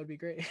be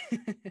great.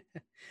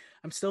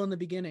 I'm still in the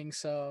beginning,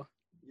 so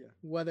Yeah.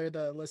 whether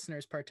the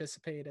listeners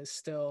participate is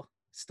still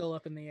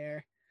up in the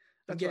air.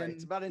 That's right.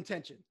 It's about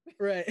intention.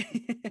 Right.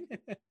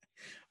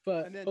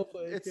 But and then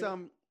hopefully it's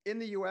in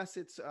the US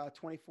it's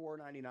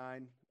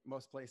 $24.99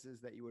 most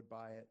places that you would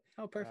buy it.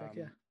 Oh, perfect.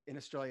 Yeah. In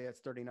Australia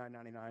it's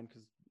 $39.99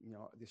 because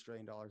the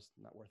Australian dollar's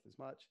not worth as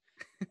much.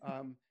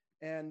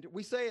 And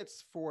we say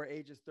it's for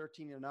ages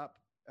 13 and up,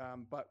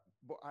 but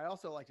I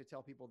also like to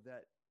tell people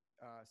that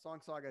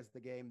Song Saga is the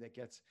game that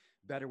gets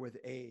better with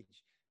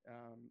age.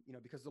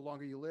 Because the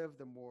longer you live,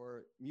 the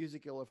more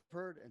music you'll have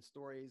heard and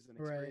stories and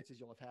experiences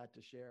you'll have had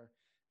to share.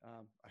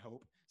 I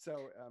hope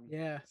so.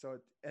 Yeah. So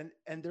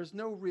and there's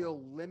no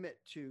real limit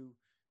to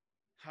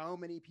how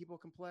many people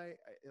can play.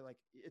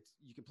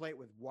 You can play it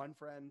with one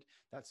friend.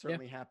 That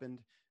certainly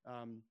happened.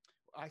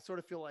 I sort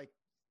of feel like,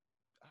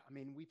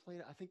 we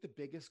played. I think the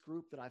biggest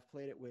group that I've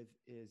played it with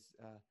is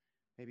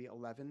maybe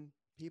 11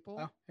 people.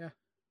 Oh, yeah.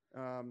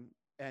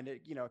 And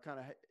it kind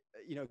of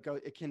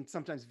it can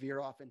sometimes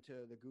veer off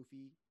into the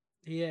goofy.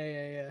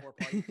 Yeah. More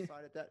party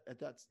side at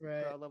that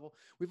Right. crowd level.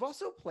 We've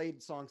also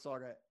played Song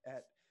Saga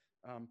at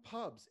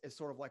pubs as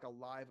sort of like a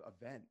live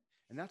event,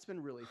 and that's been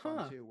really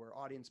fun too, where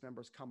audience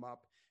members come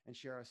up and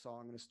share a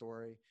song and a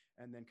story,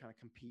 and then kind of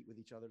compete with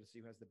each other to see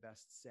who has the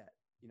best set.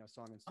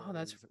 Song and story. Oh,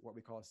 that's what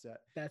we call a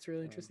set. That's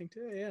really interesting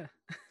too. Yeah.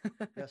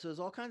 Yeah. So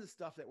there's all kinds of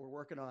stuff that we're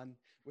working on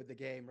with the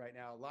game right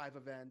now. Live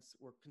events.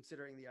 We're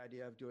considering the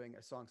idea of doing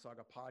a Song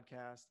Saga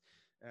podcast.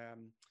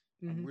 I'm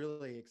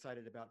really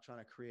excited about trying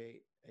to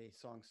create a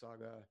Song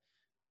Saga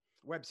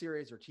web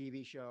series or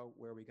TV show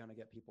where we kind of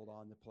get people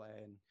on to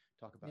play and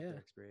talk about their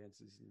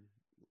experiences and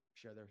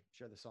share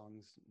the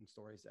songs and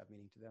stories that have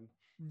meaning to them.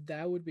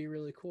 That would be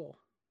really cool,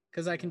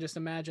 because I can just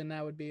imagine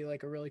that would be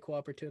like a really cool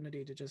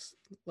opportunity to just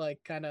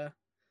like kind of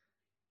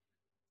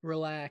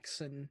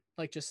relax and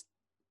like just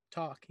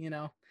talk,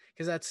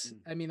 because that's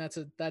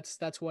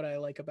that's what I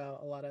like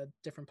about a lot of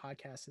different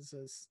podcasts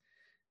is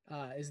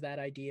that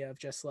idea of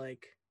just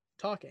like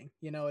talking.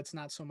 It's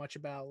not so much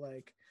about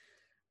like,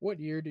 what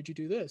year did you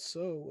do this?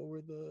 So what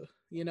were the,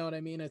 you know what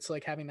I mean? It's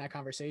like having that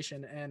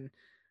conversation, and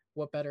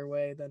what better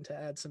way than to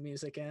add some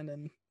music in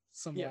and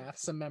some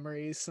laughs, some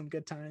memories, some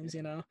good times,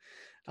 Totally.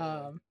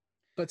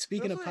 But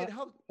speaking of go ahead.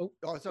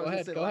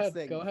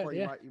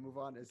 You move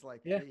on, is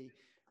like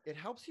it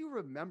helps you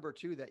remember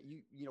too that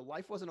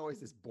life wasn't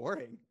always this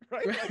boring,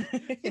 right?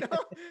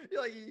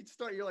 You're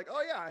like,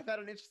 oh yeah, I've had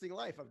an interesting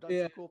life. I've done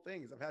some cool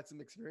things. I've had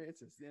some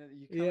experiences.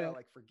 You kind of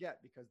like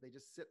forget because they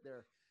just sit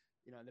there,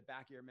 in the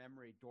back of your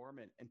memory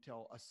dormant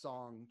until a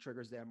song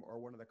triggers them or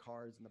one of the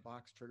cards in the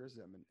box triggers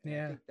them. And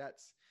I think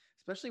that's,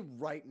 especially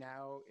right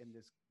now in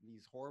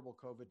these horrible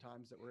COVID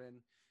times that we're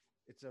in,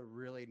 it's a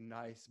really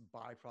nice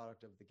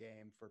byproduct of the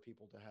game for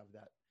people to have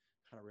that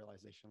kind of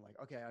realization. Like,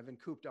 okay, I've been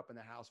cooped up in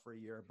the house for a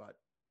year, but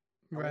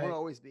I won't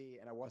always be,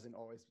 and I wasn't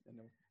always in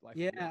the life.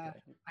 Yeah, okay.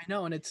 I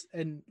know. And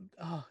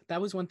that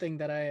was one thing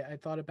that I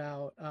thought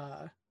about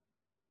a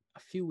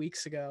few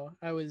weeks ago.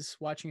 I was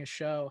watching a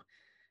show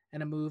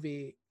and a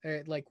movie,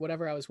 or like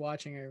whatever I was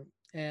watching,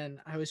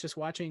 and I was just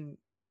watching,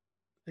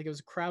 like, it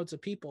was crowds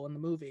of people in the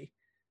movie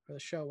or the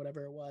show,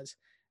 whatever it was.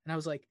 And I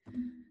was like,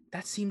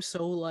 that seems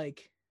so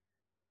like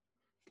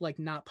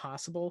not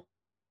possible.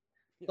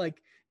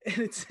 Like,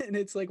 and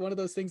it's like one of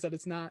those things that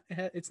it's not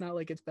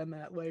like it's been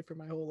that way for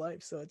my whole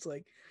life. So it's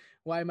like,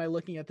 why am I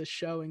looking at this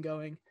show and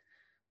going,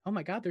 oh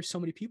my God, there's so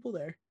many people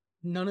there.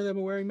 None of them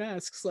are wearing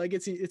masks. Like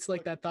it's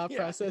like that thought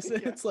process. Yeah.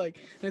 It's like,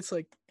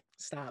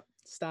 stop.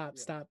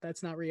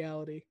 That's not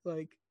reality.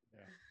 Like,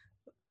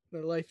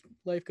 the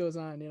life goes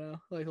on, you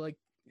know,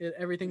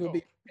 everything We will be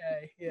hope.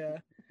 okay. Yeah.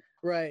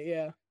 Right.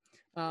 Yeah.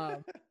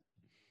 Um,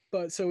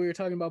 but so we were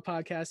talking about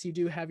podcasts. You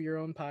do have your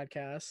own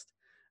podcast.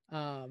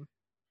 Um,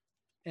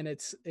 and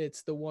it's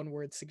the one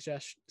word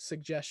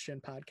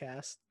suggestion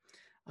podcast.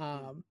 Mm.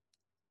 Um,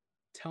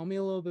 tell me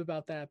a little bit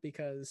about that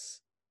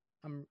because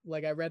I'm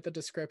like I read the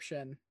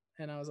description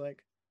and I was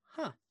like,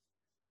 huh,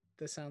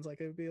 this sounds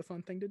like it would be a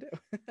fun thing to do.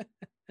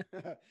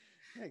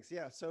 Thanks.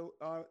 Yeah. So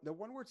the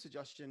One Word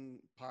Suggestion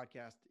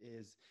podcast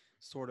is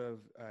sort of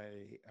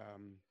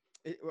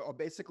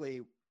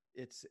basically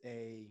it's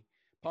a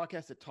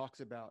podcast that talks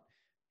about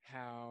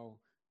how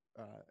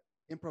uh,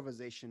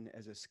 improvisation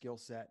as a skill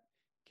set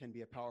can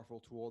be a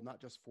powerful tool, not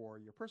just for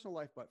your personal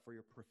life, but for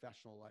your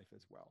professional life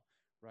as well.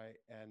 Right.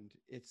 And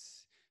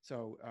it's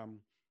so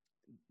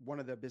one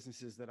of the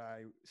businesses that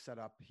I set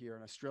up here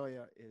in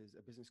Australia is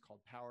a business called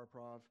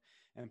PowerProv,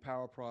 and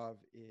PowerProv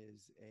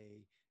is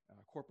a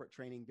corporate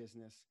training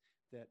business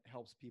that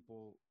helps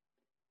people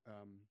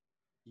um,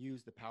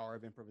 use the power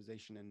of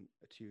improvisation and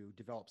to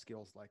develop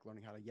skills like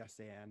learning how to yes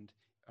and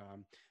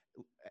um,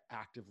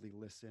 actively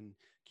listen,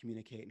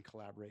 communicate, and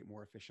collaborate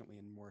more efficiently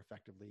and more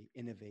effectively,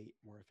 innovate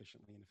more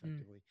efficiently and Mm,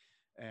 effectively,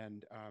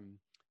 and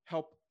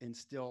help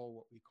instill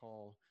what we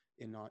call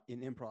in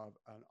improv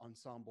an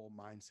ensemble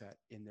mindset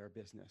in their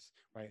business,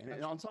 right? And an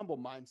gotcha. ensemble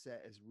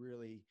mindset is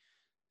really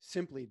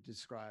simply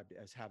described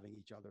as having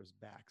each other's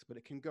backs, but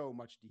it can go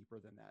much deeper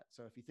than that.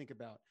 So if you think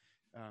about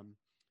um,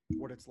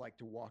 what it's like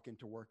to walk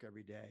into work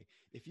every day,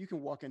 if you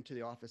can walk into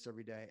the office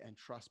every day and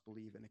trust,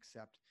 believe, and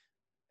accept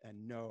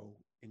and know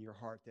in your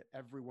heart that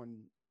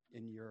everyone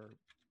in your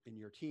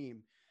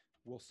team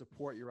will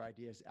support your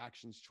ideas,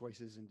 actions,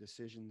 choices, and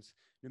decisions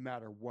no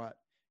matter what,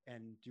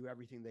 and do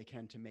everything they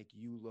can to make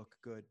you look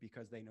good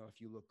because they know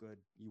if you look good,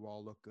 you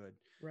all look good,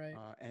 Right.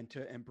 and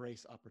to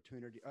embrace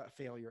opportunity,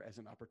 failure as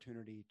an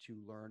opportunity to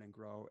learn and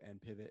grow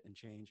and pivot and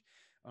change.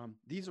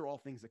 These are all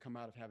things that come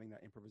out of having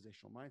that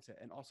improvisational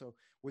mindset. And also,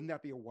 wouldn't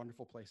that be a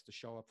wonderful place to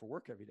show up for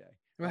work every day,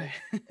 right?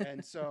 Right.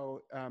 And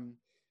so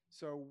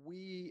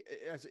we,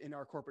 as in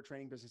our corporate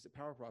training business at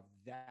PowerProv,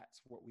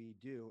 that's what we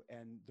do.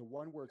 And the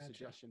One Word Gotcha.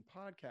 Suggestion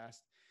podcast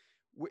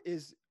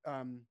is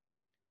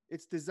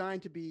it's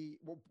designed to be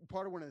well.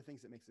 Part of one of the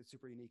things that makes it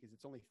super unique is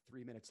it's only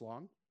 3 minutes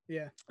long,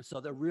 Yeah.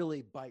 so they're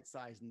really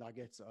bite-sized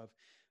nuggets of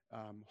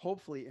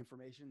hopefully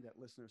information that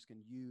listeners can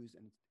use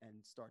and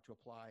start to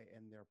apply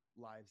in their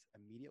lives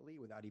immediately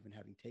without even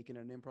having taken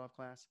an improv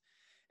class.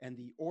 And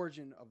the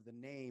origin of the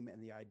name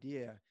and the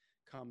idea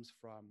comes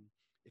from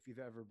if you've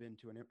ever been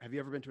to an have you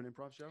ever been to an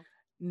improv show?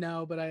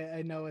 No, but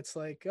I know it's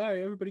like, all right,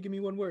 everybody give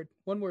me one word.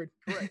 One word.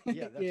 Correct.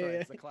 Yeah, that's right. Yeah.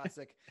 It's the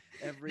classic.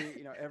 Every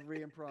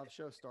improv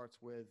show starts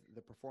with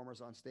the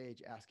performers on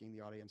stage asking the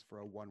audience for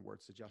a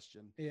one-word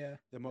suggestion. Yeah.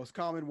 The most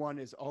common one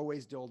is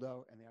always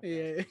dildo, and they have to ask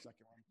Yeah. for a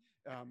second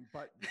one.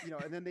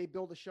 But and then they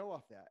build a show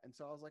off that. And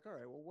so I was like, all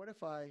right, well, what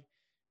if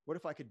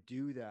I could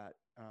do that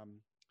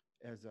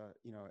as a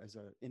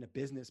in a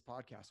business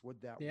podcast? Would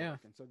that Yeah. work?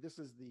 And so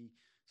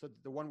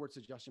the one-word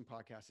suggestion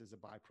podcast is a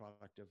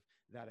byproduct of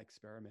that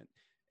experiment.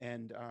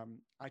 And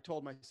I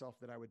told myself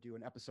that I would do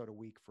an episode a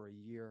week for a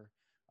year.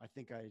 I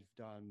think I've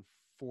done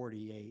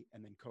 48,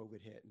 and then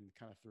COVID hit and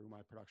kind of threw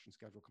my production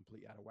schedule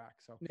completely out of whack.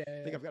 So Yeah.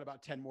 I think I've got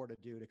about 10 more to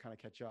do to kind of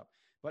catch up.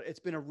 But it's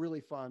been a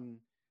really fun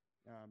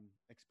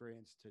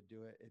experience to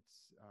do it.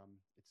 It's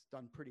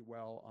done pretty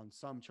well on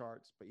some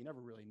charts, but you never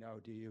really know,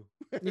 do you?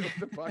 Yeah.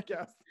 The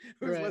podcast,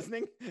 who's Right.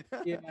 listening?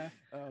 Yeah.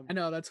 um, I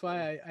know. That's yeah,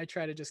 why I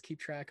try to just keep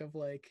track of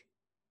like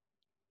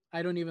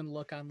I don't even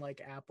look on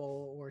like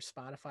Apple or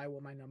Spotify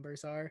what my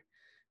numbers are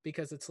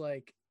because it's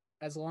like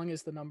as long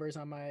as the numbers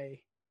on my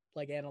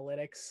like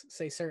analytics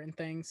say certain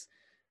things,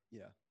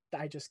 yeah,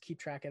 I just keep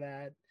track of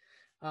that.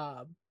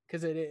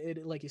 Because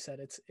it like you said,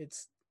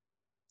 it's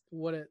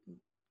what it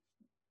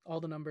all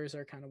the numbers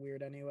are kind of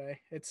weird anyway.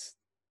 It's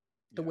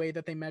the yeah, way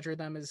that they measure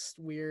them is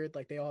weird.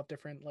 Like they all have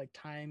different like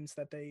times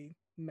that they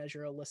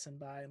measure a listen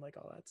by and like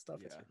all that stuff.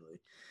 It's yeah. really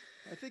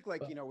I think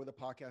like, but with a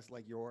podcast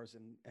like yours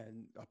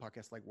and a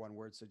podcast like One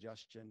Word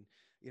Suggestion,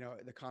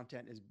 the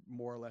content is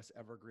more or less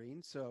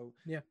evergreen. So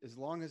yeah. as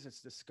long as it's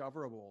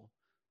discoverable,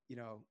 you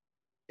know,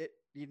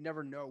 you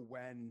never know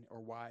when or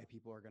why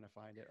people are going to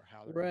find it or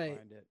how they're going to Right.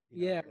 find it,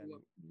 Yeah. and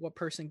What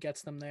person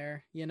gets them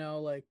there? You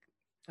know, like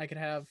I could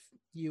have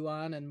you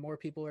on and more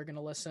people are going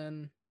to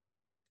listen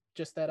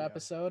just that yeah.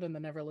 episode and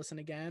then never listen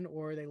again,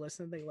 or they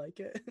listen, they like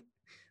it.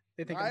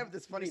 They think I I'm have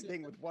this funny amazing.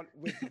 thing with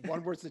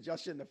One Word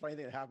Suggestion. The funny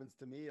thing that happens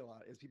to me a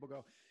lot is people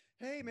go,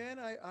 "Hey man,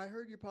 I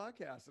heard your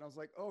podcast," and I was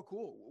like, "Oh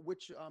cool,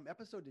 which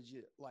episode did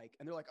you like?"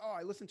 And they're like, "Oh,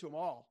 I listened to them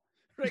all."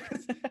 Right,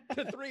 because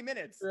they're 3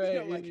 minutes, Right.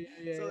 Yeah. like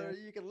Yeah. so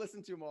Yeah. you can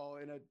listen to them all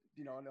in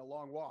a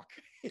long walk.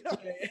 So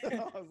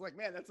Yeah. I was like,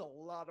 man, that's a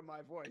lot of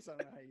my voice. I don't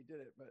know how you did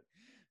it, but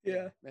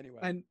yeah. Yeah. Anyway,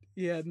 And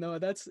yeah, no,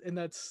 that's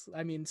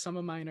I mean, some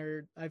of mine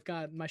are I've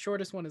got my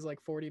shortest one is like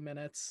 40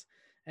 minutes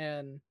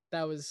and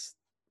that was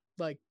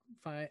like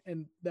fine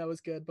and that was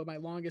good, but my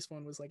longest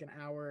one was like an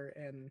hour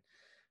and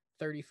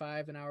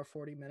 35, an hour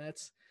 40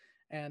 minutes.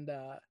 And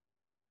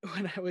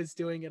when I was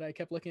doing it, I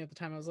kept looking at the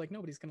time. I was like,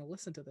 nobody's going to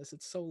listen to this.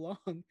 It's so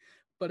long.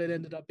 But it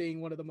ended up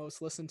being one of the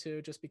most listened to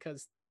just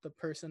because the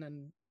person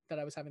and that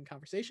I was having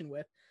conversation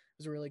with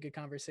was a really good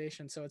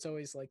conversation. So it's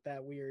always like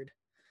that weird,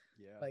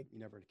 Yeah, like you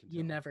never can you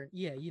tell. never,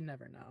 yeah, you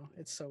never know. Yeah.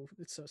 It's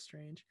so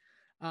strange.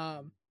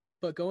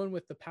 But going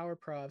with the power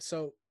prov,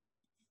 so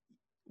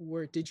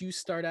where did you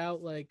start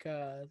out like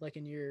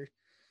in your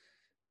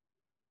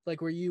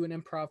like were you an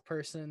improv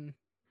person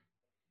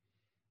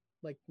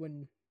like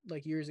when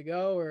like years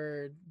ago,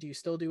 or do you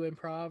still do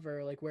improv,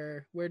 or like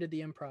where did the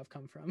improv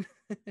come from?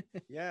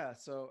 Yeah.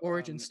 So,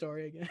 Origin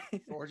story again.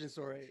 origin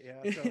story.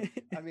 Yeah. So,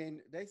 I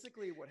mean,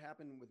 basically, what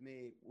happened with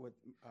me with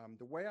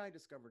the way I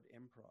discovered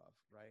improv,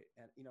 right?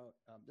 And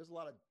there's a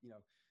lot of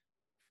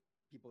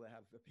people that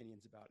have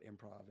opinions about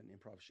improv and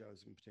improv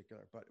shows in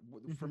particular. But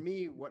for Mhm.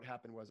 me, what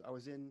happened was I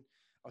was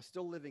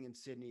still living in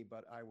Sydney,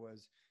 but I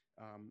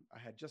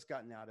had just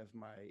gotten out of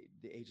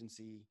the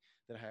agency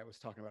that I was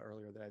talking about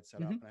earlier that I'd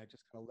set up, Mhm. and I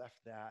just kind of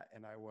left that,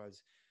 and I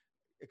was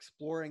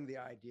exploring the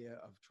idea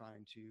of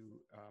trying to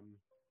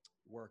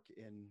work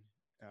in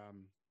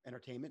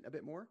entertainment a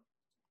bit more.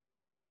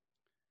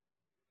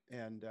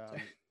 And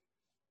Sorry.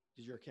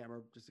 did your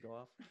camera just go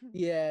off?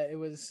 Yeah,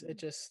 it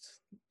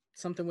just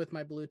something with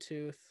my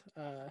Bluetooth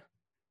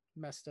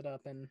messed it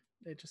up, and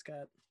it just got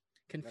That's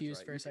confused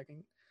right. for a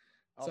second.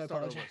 I'll So I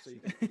start over so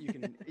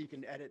apologize. you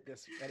can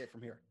edit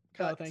from here. Oh,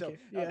 Cut. thank So you.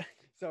 Yeah.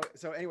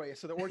 so anyway,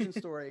 so the origin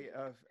story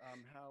of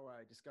how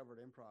I discovered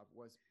improv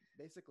was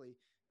basically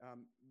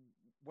um,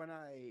 when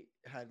I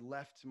had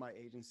left my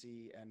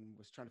agency and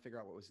was trying to figure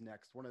out what was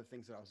next. One of the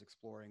things that I was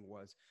exploring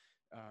was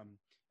um,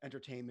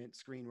 entertainment,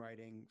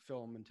 screenwriting,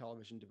 film and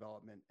television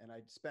development, and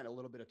I spent a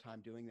little bit of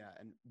time doing that.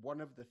 And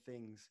one of the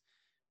things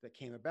that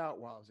came about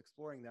while I was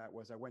exploring that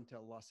was I went to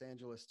Los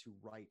Angeles to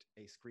write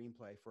a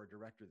screenplay for a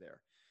director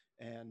there.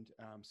 And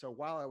so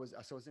while I was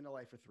in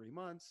LA for 3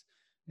 months,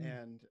 Mm.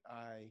 and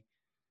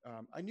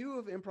I knew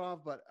of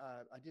improv, but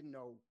I didn't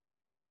know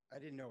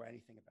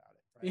anything about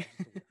it. Right, I Yeah.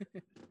 was just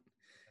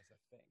aware as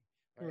a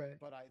thing. Right, Right.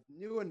 but I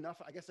knew enough.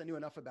 I guess I knew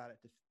enough about it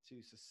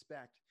to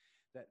suspect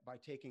that by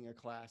taking a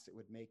class, it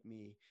would make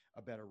me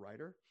a better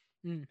writer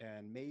Mm.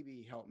 and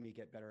maybe help me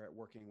get better at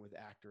working with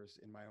actors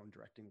in my own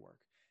directing work.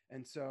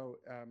 And so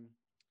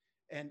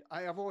and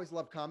I've always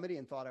loved comedy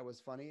and thought I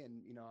was funny.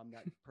 And, I'm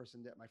that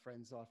person that my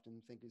friends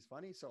often think is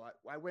funny. So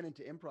I went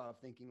into improv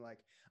thinking like,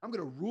 I'm going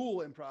to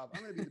rule improv.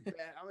 I'm going to be the best.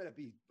 I'm going to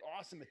be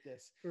awesome at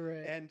this.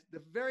 Right. And the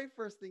very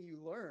first thing you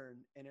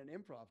learn in an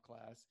improv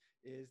class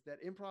is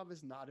that improv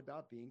is not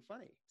about being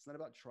funny. It's not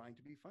about trying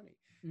to be funny.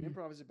 Mm.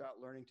 Improv is about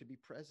learning to be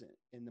present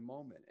in the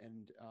moment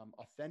and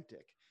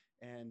authentic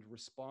and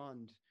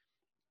respond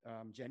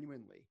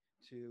genuinely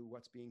to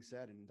what's being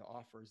said and the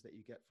offers that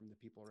you get from the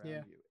people Yeah.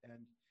 around you.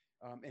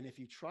 And if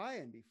you try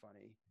and be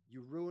funny,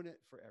 you ruin it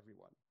for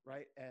everyone,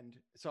 right? And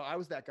so I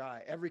was that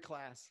guy. Every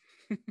class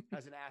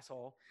has an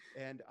asshole,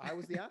 and I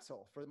was the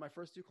asshole for my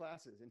first two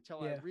classes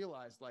until I Yeah.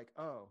 realized, like,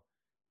 oh,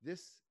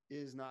 this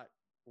is not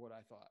what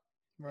I thought,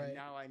 and Right.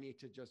 now I need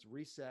to just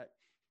reset,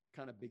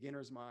 kind of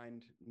beginner's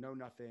mind, know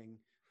nothing,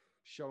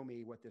 show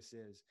me what this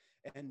is.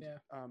 And Yeah.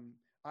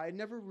 I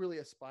never really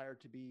aspired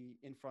to be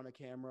in front of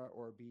camera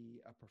or be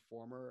a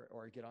performer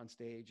or get on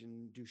stage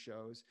and do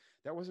shows.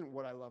 That wasn't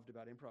what I loved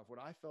about improv. What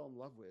I fell in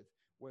love with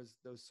was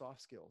those soft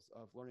skills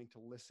of learning to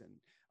listen,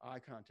 eye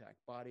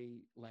contact,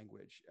 body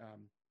language,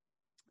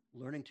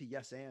 learning to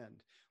yes and,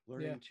 Yeah.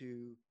 learning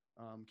to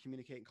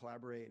communicate and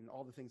collaborate, and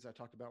all the things I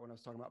talked about when I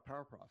was talking about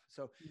PowerProf.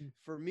 So Mm.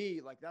 for me,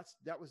 like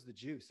that was the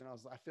juice, and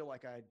I feel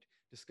like I'd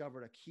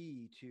discovered a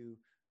key to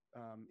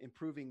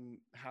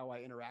improving how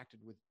I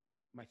interacted with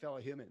my fellow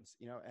humans,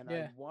 and I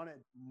Yeah.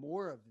 wanted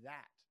more of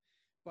that.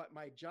 But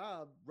my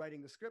job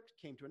writing the script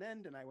came to an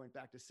end, and I went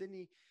back to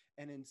Sydney.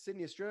 And in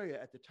Sydney, Australia,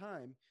 at the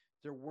time,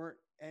 there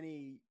weren't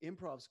any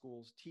improv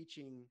schools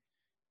teaching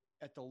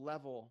at the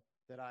level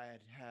that I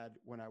had had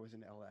when I was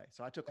in LA.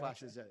 So I took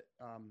Gotcha. classes at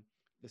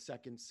the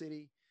Second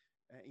City.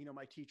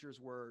 My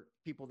teachers were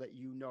people that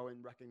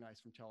and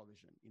recognize from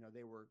television.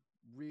 They were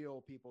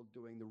real people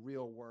doing the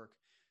real work,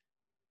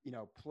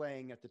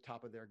 playing at the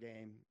top of their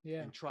game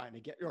Yeah. and trying to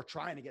get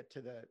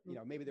to the,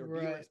 maybe they were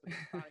B Right. list, but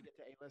they're trying to get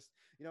to A list,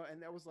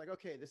 and that was like,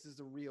 okay, this is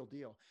the real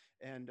deal.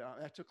 And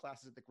I took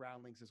classes at the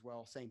Groundlings as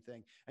well. Same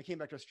thing. I came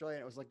back to Australia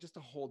and it was like just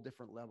a whole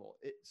different level.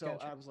 So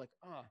Gotcha. I was like,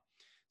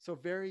 so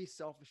very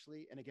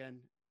selfishly, and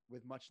again,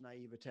 with much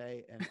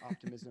naivete and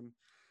optimism,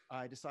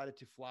 I decided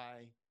to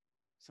fly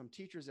some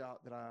teachers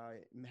out that I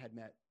had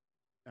met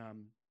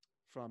um,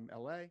 from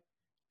LA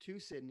to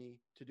Sydney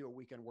to do a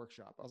weekend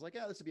workshop. I was like,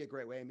 yeah, this would be a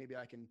great way. Maybe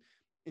I can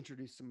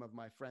introduce some of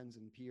my friends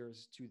and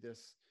peers to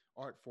this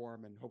art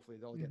form, and hopefully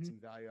they'll get Hmm. some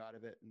value out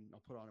of it. And I'll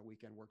put on a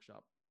weekend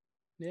workshop.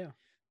 Yeah.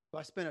 So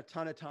I spent a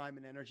ton of time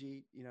and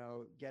energy,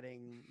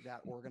 getting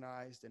that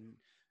organized,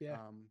 Yeah.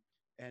 um,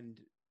 and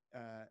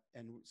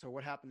so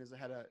what happened is I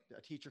had a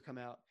teacher come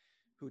out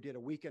who did a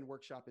weekend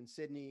workshop in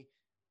Sydney,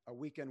 a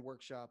weekend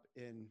workshop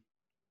in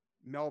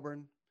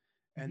Melbourne,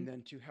 And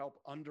then to help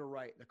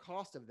underwrite the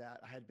cost of that,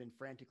 I had been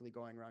frantically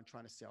going around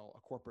trying to sell a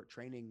corporate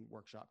training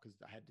workshop because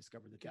I had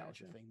discovered that that was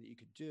the thing that you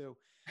could do.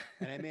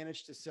 And I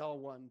managed to sell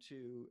one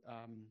to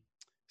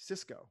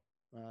Cisco,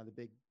 the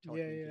big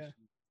telecommunication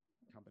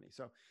company.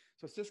 So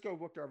Cisco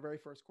booked our very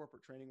first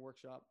corporate training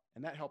workshop,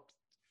 and that helped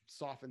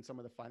soften some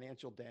of the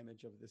financial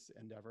damage of this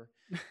endeavor.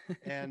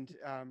 And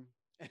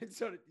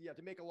so, yeah,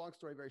 to make a long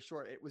story very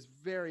short, it was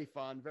very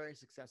fun, very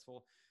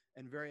successful,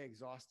 and very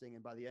exhausting.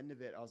 And by the end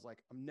of it, I was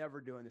like, I'm never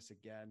doing this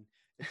again.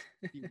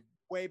 It's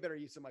way better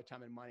use of my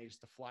time and money just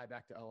to fly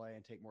back to LA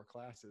and take more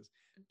classes.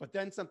 But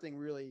then something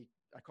really,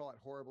 I call it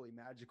horribly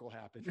magical,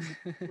 happened,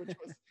 which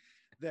was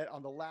that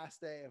on the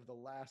last day of the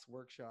last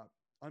workshop,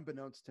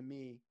 unbeknownst to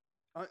me,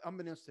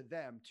 unbeknownst to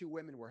them, two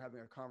women were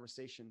having a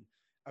conversation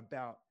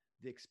about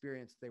the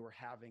experience they were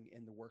having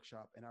in the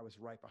workshop, and I was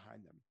right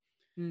behind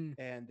them.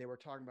 And they were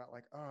talking about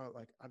like, oh,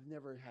 like I've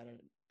never had an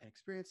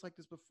experience like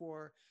this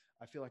before.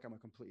 I feel like I'm a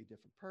completely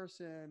different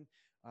person.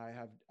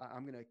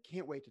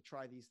 Can't wait to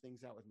try these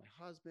things out with my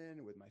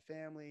husband, with my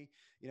family,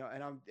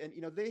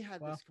 and they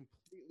had this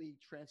completely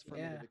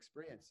transformative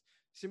experience,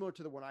 similar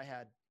to the one I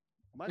had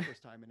my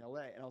first time in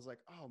LA. And I was like,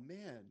 oh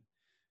man,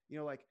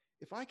 like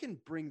if I can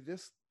bring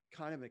this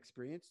kind of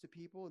experience to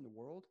people in the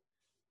world,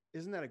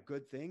 isn't that a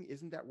good thing?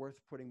 Isn't that worth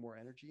putting more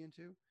energy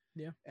into?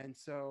 Yeah. And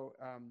so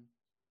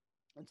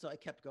I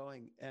kept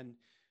going, and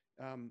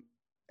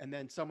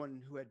then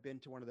someone who had been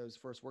to one of those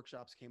first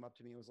workshops came up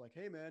to me and was like,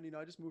 hey man,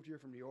 I just moved here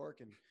from New York,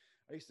 and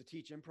I used to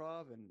teach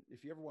improv, and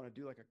if you ever want to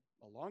do like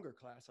a longer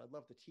class, I'd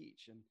love to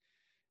teach. And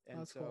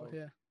that's cool.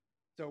 Yeah.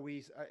 So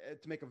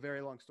to make a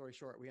very long story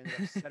short, we ended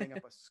up setting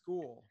up a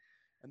school,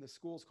 and the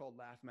school's called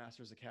Laugh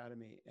Masters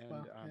Academy. And,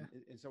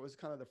 and so it was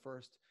kind of the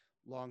first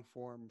long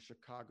form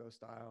Chicago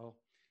style,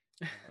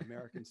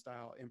 American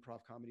style improv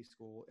comedy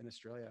school in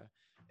Australia.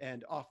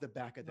 And off the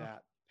back of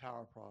that,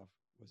 PowerProv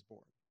was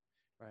born.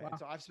 Right. And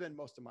so I've spent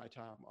most of my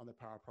time on the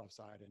PowerProv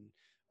side, and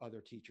other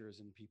teachers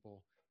and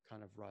people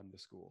kind of run the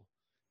school.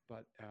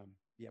 But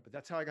but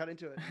that's how I got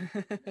into it.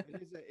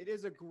 It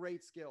is a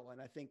great skill. And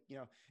I think,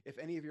 if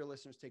any of your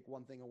listeners take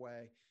one thing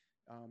away,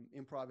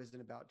 improv isn't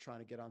about trying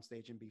to get on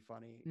stage and be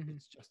funny.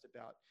 It's just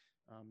about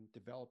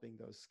developing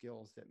those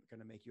skills that are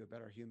going to make you a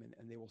better human,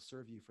 and they will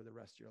serve you for the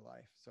rest of your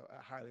life. So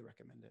I highly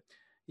recommend it.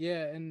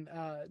 Yeah. And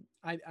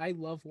I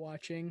love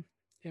watching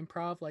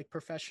improv, like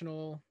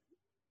professional,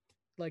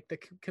 like the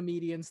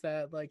comedians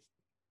that like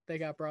they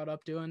got brought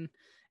up doing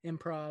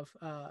improv.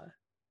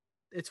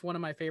 It's one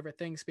of my favorite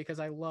things because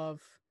I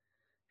love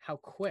how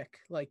quick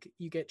like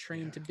you get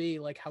trained to be,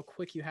 like how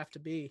quick you have to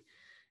be.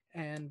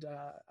 And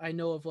I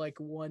know of like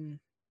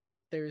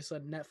there's a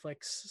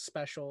Netflix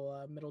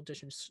special,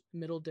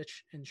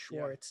 Middleditch and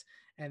Schwartz,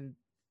 and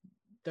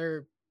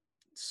they're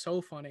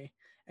so funny.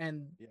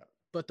 And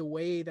but the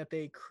way that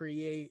they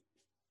create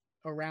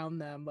around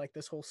them, like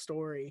this whole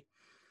story,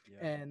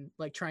 and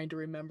like trying to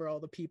remember all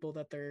the people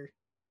that they're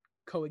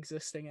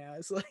coexisting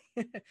as,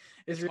 like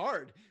it's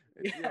hard.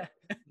 Yeah.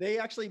 They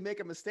actually make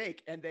a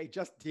mistake and they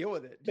just deal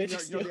with it. Do you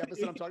know the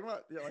episode I'm talking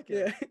about?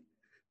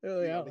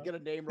 They get a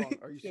name wrong.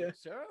 Are you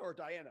Sarah or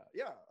Diana?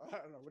 Yeah, I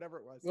don't know, whatever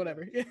it was.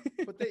 Whatever.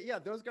 But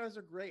those guys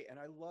are great, and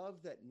I love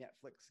that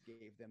Netflix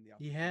gave them the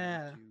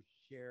opportunity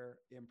to share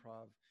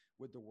improv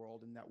with the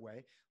world in that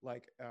way.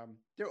 Like,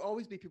 there'll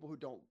always be people who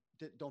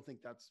don't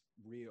think that's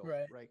real,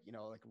 right? Like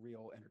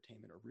real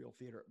entertainment or real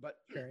theater. But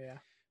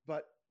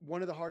but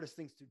one of the hardest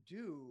things to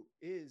do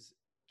is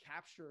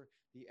capture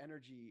the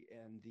energy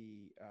and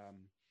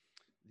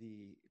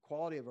the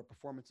quality of a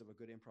performance of a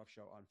good improv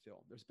show on film.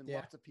 There's been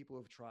lots of people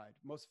who have tried.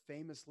 Most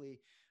famously,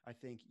 I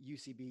think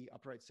UCB,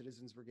 Upright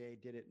Citizens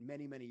Brigade, did it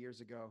many, many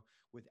years ago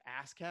with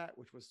ASSCAT,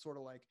 which was sort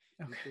of like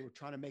they were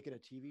trying to make it a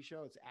TV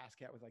show. It's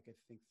ASSCAT with like, I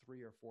think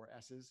 3 or 4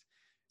 S's.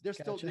 They're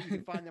still, you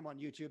can find them on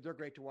YouTube. They're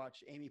great to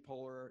watch. Amy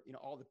Poehler,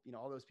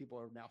 all those people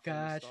are now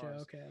famous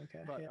stars.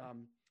 Okay.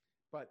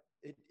 But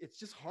it's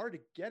just hard to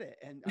get it.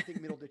 And I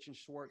think Middleditch and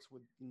Schwartz,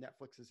 with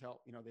Netflix's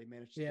help, they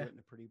managed to do it in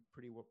a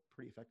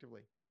pretty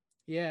effectively.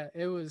 Yeah,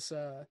 it was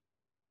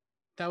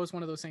that was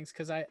one of those things,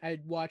 because I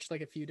watched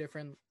like a few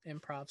different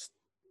improvs,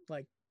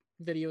 like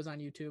videos on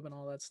YouTube and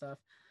all that stuff,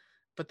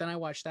 but then I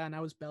watched that and I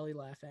was belly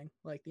laughing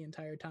like the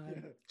entire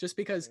time, just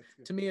because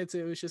to me it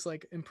was just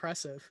like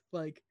impressive,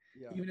 like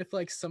even if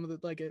like some of the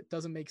like it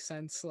doesn't make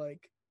sense,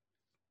 like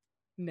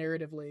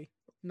narratively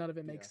none of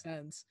it makes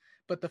sense,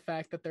 but the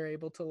fact that they're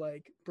able to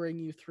like bring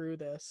you through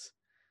this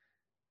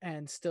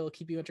and still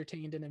keep you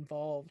entertained and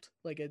involved,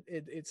 like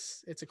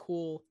it's a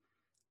cool,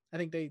 I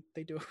think they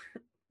do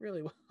it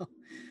really well.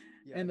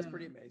 Yeah, and it's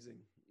pretty amazing.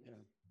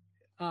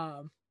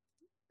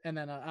 And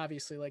then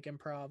obviously like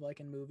improv, like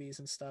in movies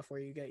and stuff,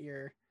 where you get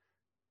your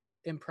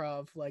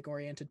improv like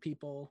oriented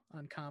people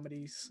on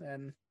comedies,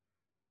 and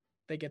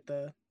they get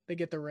the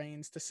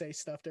reins to say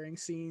stuff during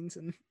scenes,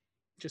 and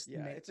just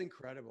it's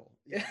incredible.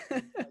 Yeah,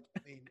 I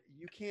mean,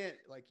 you can't.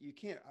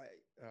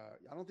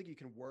 I don't think you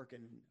can work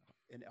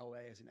in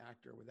LA as an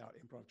actor without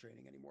improv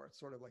training anymore. It's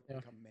sort of like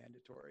become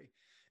mandatory.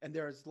 And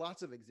there's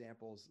lots of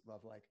examples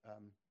of like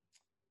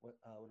what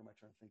am I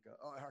trying to think of?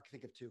 Oh, I can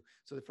think of two.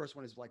 So the first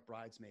one is like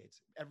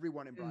Bridesmaids.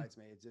 Everyone in Mm,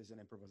 Bridesmaids is an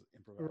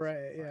improviser, right.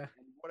 right? Yeah.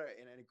 And what a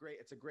and a great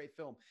it's a great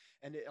film,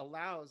 and it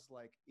allows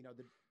like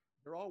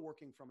they're all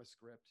working from a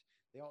script.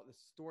 The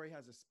story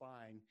has a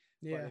spine,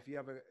 but Yeah. if you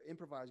have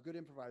good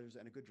improvisers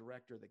and a good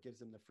director that gives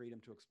them the freedom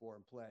to explore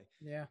and play,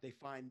 Yeah. they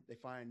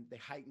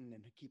heighten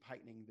and keep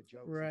heightening the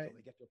jokes Right. until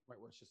they get to a point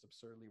where it's just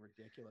absurdly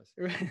ridiculous.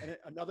 Right. And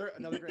another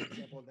great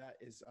example of that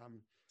is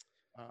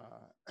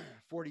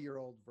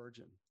 40-Year-Old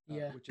Virgin,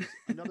 Yeah. which is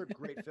another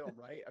great film,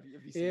 right? Have you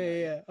Yeah. seen that Yeah.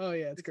 yet? Yeah. Oh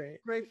yeah, it's It's a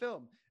great. great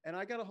film. And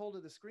I got a hold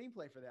of the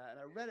screenplay for that and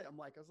I read it. I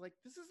was like,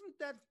 this isn't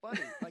that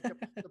funny. Like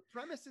the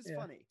premise is Yeah.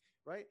 funny,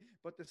 right?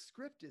 But the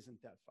script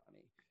isn't that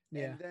funny.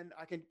 Yeah. And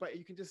then but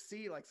you can just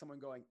see like someone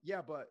going,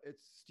 yeah, but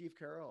it's Steve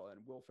Carell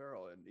and Will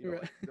Ferrell. And,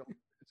 Right. like,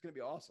 it's going to be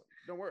awesome.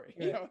 Don't worry,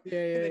 Right. Yeah. and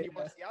Yeah. then you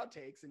Yeah. watch the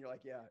outtakes and you're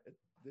like, yeah,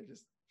 they're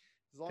just,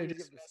 as long They're as you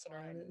just have the messing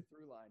around spine and it. the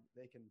through line,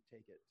 they can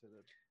take it to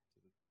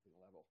the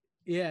level.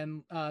 Yeah,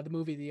 and the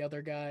movie The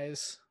Other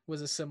Guys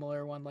was a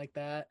similar one like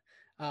that.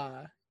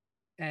 Uh,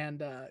 and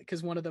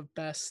because one of the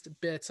best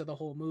bits of the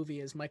whole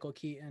movie is Michael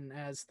Keaton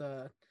as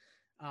the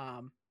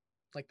um,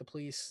 like the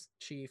police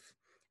chief,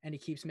 and he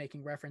keeps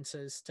making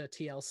references to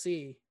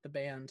TLC, the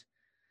band,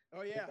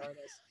 Oh yeah.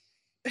 regardless.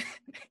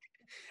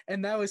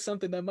 And that was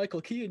something that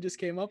Michael Keaton just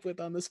came up with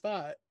on the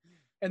spot,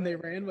 and they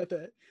Right. ran with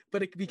it.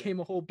 But it Yeah. became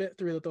a whole bit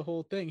through the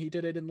whole thing. He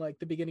did it in like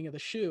the beginning of the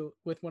shoot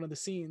with one of the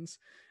scenes,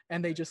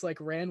 and they just like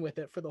ran with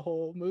it for the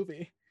whole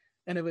movie.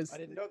 And it I was,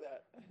 didn't know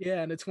that.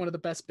 yeah, and it's one of the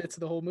best bits of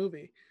the whole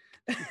movie.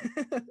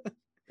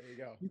 There you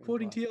go. You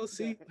quoting Improv.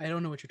 TLC? I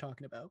don't know what you're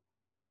talking about.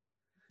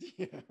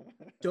 Yeah.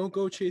 Don't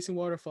go chasing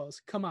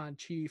waterfalls. Come on,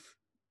 Chief.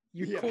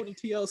 You're Yeah. quoting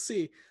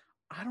TLC.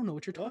 I don't know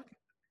what you're talking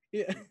about.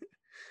 Yeah.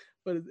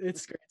 But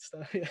it's great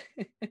stuff. Yeah.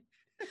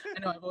 I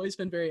know I've always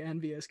been very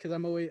envious because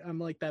I'm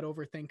like that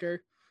overthinker.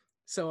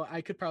 So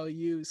I could probably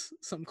use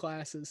some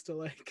classes to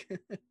like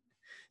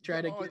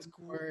try to get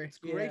more. It's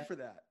great Yeah. for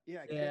that.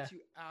 Yeah, it Yeah. gets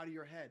you out of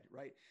your head,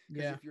 right?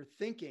 Because Yeah. if you're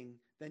thinking,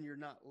 then you're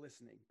not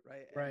listening,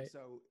 right? And Right.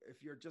 so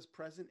if you're just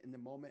present in the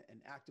moment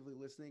and actively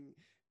listening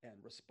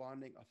and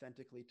responding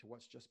authentically to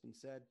what's just been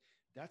said,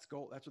 that's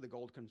gold. That's where the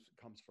gold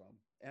comes from.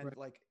 And Right.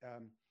 like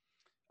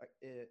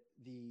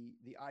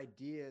the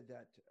idea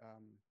that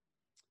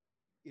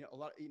a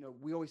lot,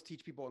 we always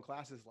teach people in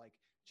classes like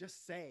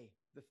just say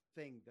the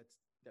thing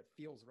that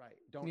feels right.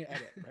 Don't Yeah.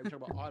 edit, right? We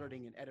talk about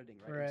auditing and editing,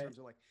 right? Right. In terms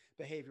of like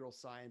behavioral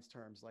science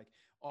terms, like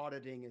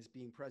auditing is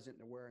being present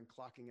and aware and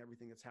clocking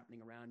everything that's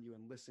happening around you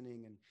and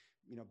listening and,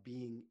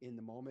 being in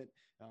the moment.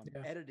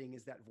 Yeah. Editing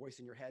is that voice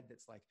in your head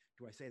that's like,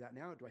 do I say that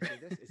now? Do I say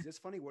this? Is this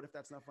funny? What if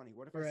that's not funny?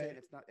 What if I say Right. it,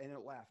 it's not, and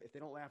it'll laugh? If they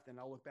don't laugh, then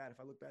I'll look bad. If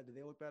I look bad, do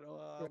they look bad?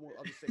 Oh, Right.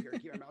 I'll just sit here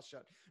and keep my mouth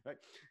shut, right?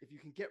 If you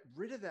can get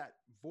rid of that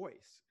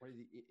voice or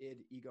the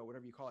id, ego,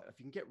 whatever you call it, if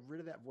you can get rid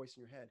of that voice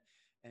in your head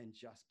and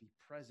just be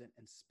present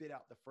and spit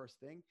out the first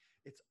thing,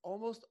 it's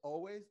almost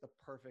always the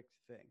perfect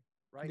thing,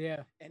 right?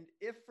 Yeah. And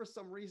if for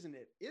some reason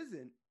it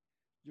isn't,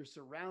 you're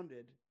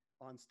surrounded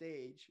on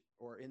stage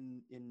or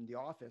in the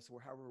office or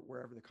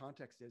wherever the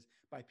context is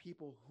by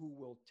people who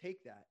will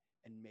take that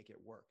and make it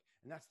work.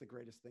 And that's the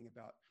greatest thing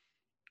about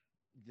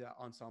the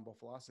ensemble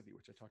philosophy,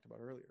 which I talked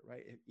about earlier,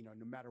 right? No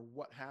matter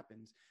what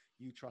happens,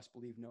 you trust,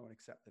 believe, know, and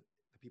accept that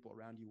the people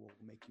around you will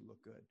make you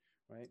look good,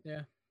 right?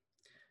 Yeah.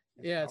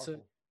 It's Yeah.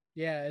 powerful.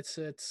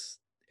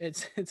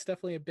 It's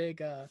definitely a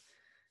big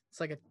it's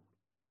like a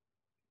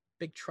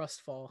big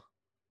trust fall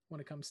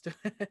when it comes to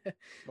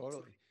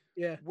Totally.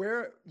 Yeah.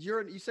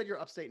 You said you're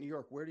upstate New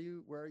York. Where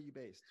are you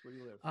based? Where do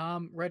you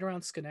live? Right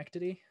around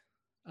Schenectady.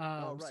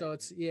 Oh, right. So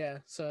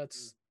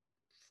it's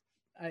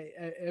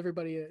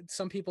everybody,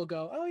 some people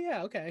go, oh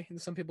yeah, okay,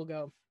 and some people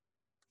go,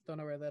 don't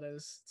know where that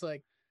is. It's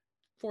like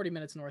 40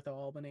 minutes north of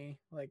Albany,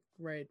 like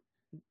right,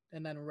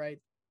 and then right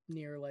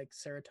near like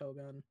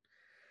Saratoga.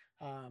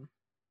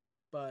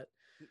 But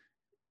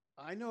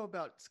I know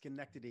about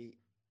Schenectady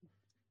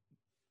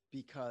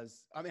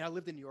because I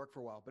lived in New York for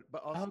a while,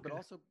 but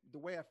also the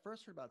way I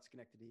first heard about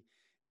Schenectady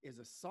is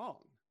a song,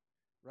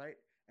 right?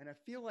 And I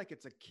feel like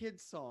it's a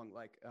kid's song.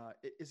 Like,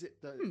 is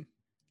it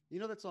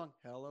that song,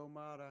 Hello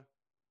Mata,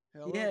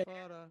 Hello Yeah.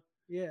 Fada,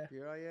 yeah,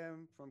 Here I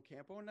am from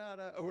Campo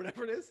Nada, or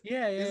whatever it is?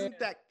 yeah,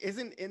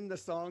 Isn't in the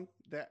song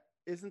that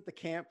isn't the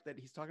camp that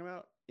he's talking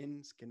about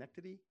in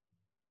Schenectady?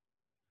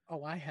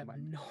 Oh, I have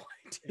no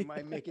idea. Am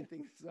I making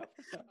things up?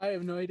 I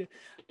have no idea.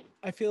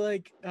 I feel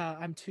like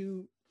I'm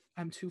too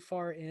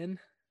far in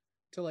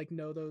to like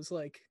know those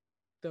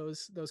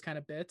kind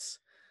of bits.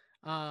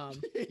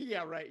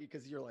 Yeah, right.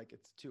 Because you're like,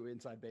 it's too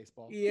inside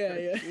baseball.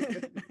 Yeah.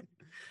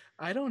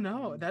 I don't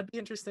know. That'd be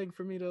interesting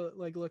for me to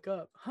like look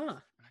up. Huh.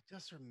 I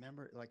just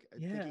remember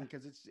Yeah. thinking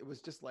because it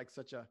was just like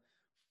such a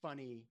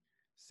funny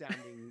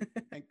sounding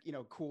and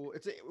cool.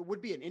 It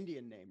would be an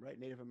Indian name, right?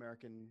 Native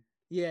American.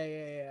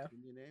 Yeah.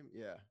 Indian name.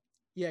 Yeah.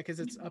 Yeah, because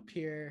it's up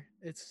here.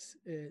 It's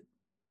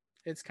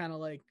kind of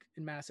like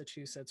in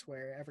Massachusetts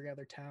where every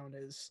other town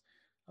is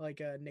like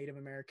a Native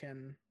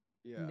American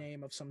Yeah.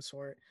 name of some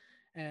sort.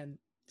 And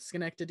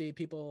Schenectady,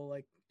 people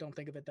like don't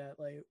think of it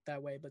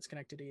that way, but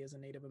Schenectady is a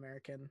Native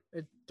American.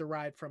 It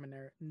derived from a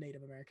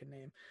Native American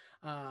name.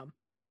 Um,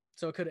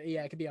 so it could,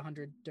 yeah, it could be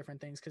 100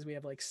 different things because we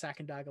have like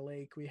Sacandaga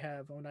Lake, we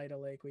have Oneida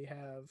Lake, we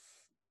have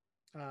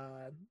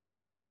uh,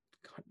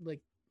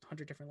 like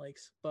 100 different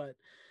lakes. But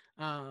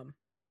um,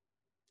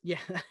 yeah,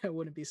 I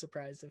wouldn't be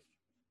surprised if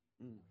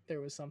Mm. there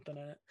was something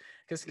in it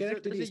because There's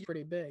Schenectady a is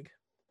pretty big.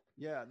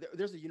 yeah,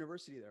 there's a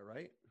university there,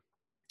 right?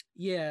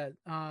 Yeah,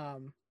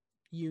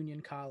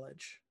 Union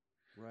College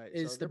Right.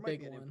 So is the there might big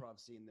be an one. improv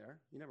scene there.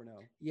 You never know.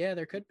 Yeah,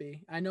 there could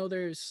be. I know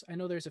there's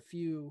a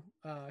few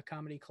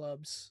comedy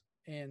clubs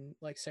in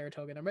like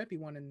Saratoga. There might be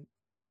one in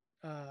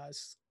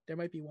there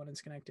might be one in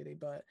Schenectady,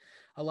 but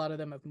a lot of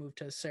them have moved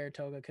to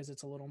Saratoga because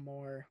it's a little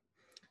more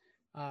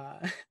uh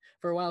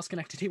for a while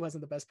Schenectady wasn't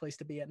the best place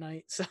to be at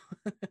night. So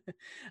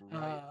Right.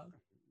 uh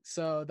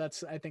so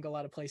that's, I think a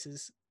lot of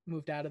places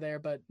moved out of there,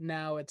 but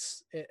now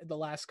the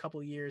last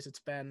couple years it's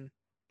been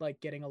like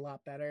getting a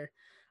lot better.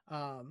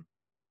 Um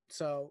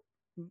so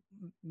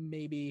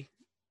maybe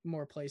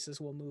more places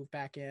will move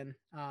back in.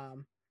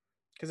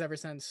 Because ever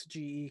since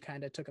GE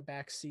kind of took a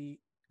back seat,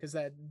 because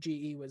that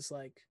GE was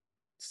like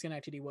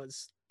Schenectady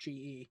was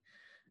GE.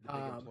 The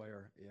big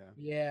employer. Yeah.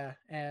 Yeah,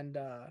 and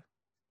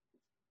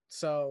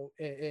so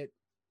it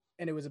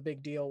was a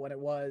big deal when it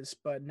was,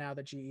 but now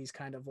the GE's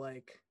kind of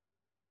like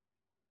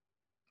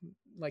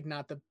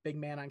not the big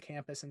man on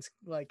campus and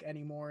like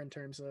anymore in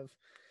terms of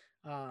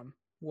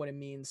what it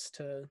means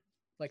to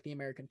like the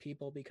American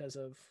people because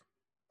of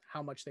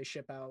how much they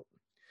ship out.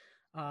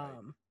 Right.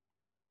 Um,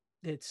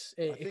 I it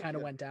think kind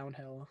of went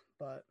downhill,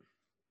 but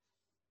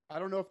I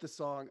don't know if the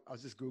song, I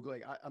was just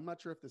Googling. I'm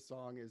not sure if the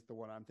song is the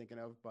one I'm thinking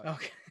of, but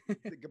okay.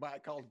 the goodbye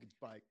called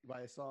goodbye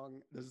by a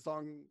song. There's a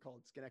song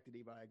called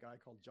Schenectady by a guy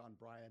called John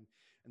Bryan.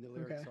 And the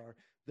lyrics Okay. are,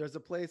 there's a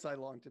place I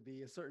long to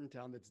be, a certain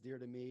town that's dear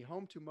to me,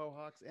 home to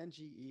Mohawks and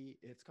GE.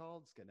 It's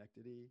called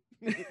Schenectady.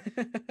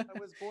 I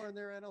was born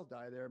there and I'll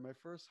die there. My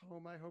first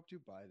home I hope to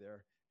buy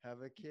there.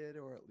 Have a kid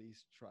or at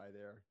least try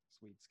there.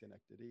 Sweet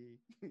Schenectady.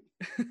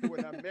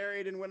 When I'm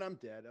married and when I'm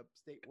dead,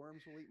 upstate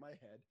worms will eat my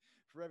head.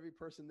 For every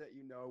person that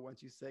you know,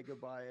 once you say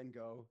goodbye and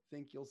go,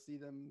 think you'll see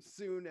them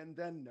soon and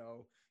then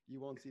no, you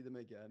won't see them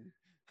again.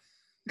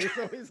 There's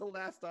always a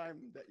last time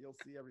that you'll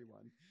see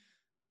everyone.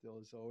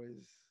 There's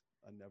always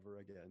a never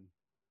again.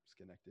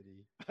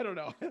 Schenectady. I don't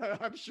know.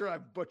 I'm sure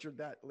I've butchered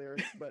that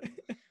lyric, but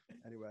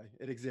anyway,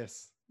 it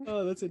exists.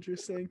 Oh, that's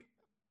interesting.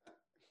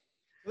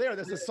 There,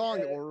 there's a song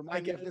that Yeah, will I remind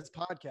me get of it. this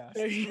podcast.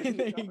 There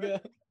you go.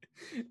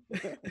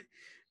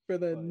 For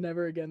the Funny.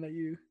 never again that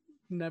you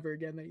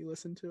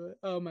listen to it.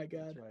 Oh my That's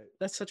god. right.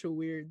 That's such a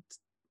weird.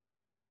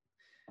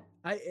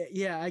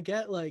 Yeah, I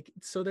get like,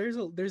 so there's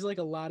like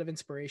a lot of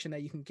inspiration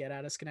that you can get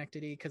out of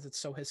Schenectady because it's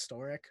so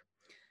historic.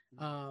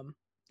 Um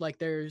like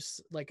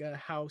there's like a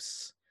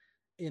house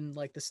in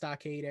like the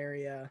Stockade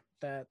area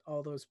that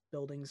all those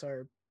buildings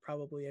are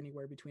probably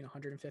anywhere between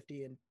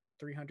 150 and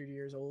 300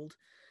 years old.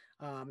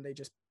 They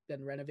just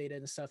been renovated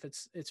and stuff.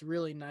 It's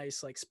really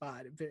nice like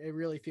spot. It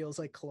really feels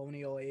like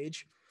colonial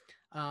age.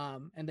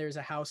 And there's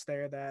a house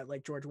there that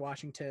like George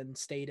Washington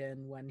stayed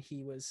in when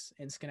he was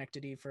in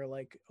Schenectady for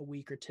like a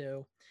week or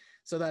two.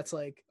 So that's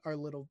like our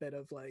little bit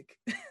of like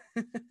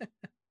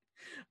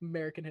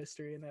American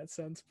history in that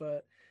sense.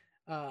 But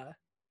uh,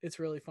 it's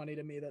really funny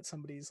to me that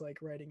somebody's like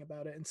writing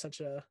about it in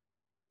such a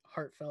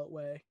heartfelt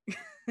way.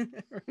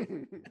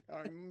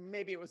 Or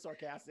maybe it was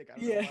sarcastic. I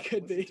don't know. Yeah, We'll it have to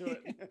could listen be. to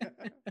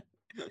it.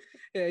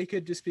 Yeah, he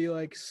could just be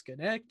like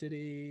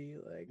Schenectady,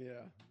 like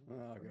Yeah. Oh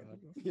where God.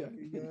 the Yeah. fuck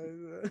you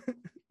Oh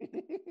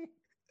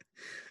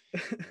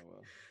guys?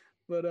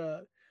 well.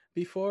 But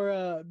before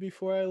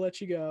I let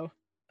you go,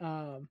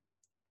 um,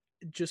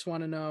 just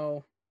want to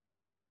know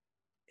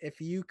if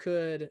you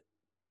could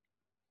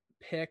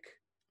pick,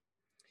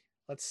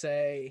 let's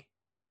say,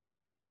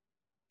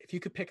 if you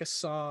could pick a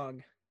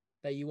song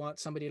that you want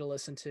somebody to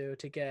listen to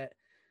get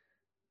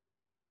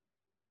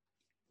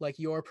like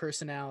your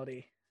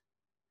personality,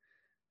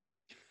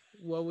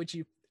 what would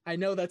you? I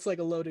know that's like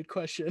a loaded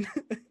question,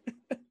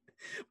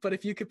 but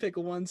if you could pick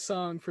one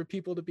song for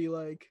people to be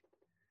like,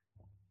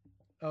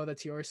 oh,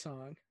 that's your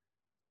song.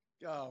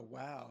 Oh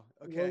wow.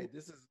 What? Okay. A,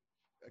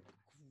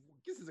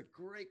 this is a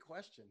great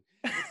question.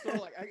 It's sort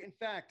of like, in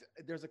fact,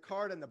 there's a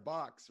card in the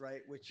box,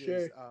 right, which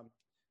is Sure.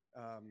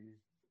 um,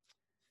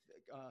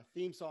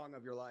 theme song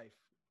of your life,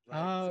 right?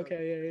 Oh, So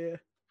okay. Yeah, yeah,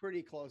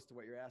 pretty close to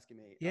what you're asking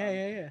me. yeah,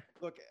 yeah, yeah.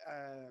 Look,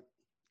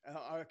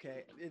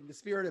 okay, in the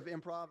spirit of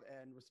improv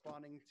and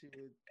responding to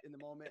in the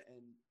moment,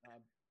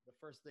 and the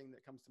first thing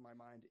that comes to my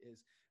mind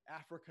is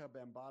Africa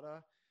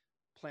Bambata,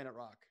 Planet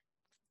Rock.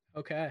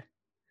 Okay.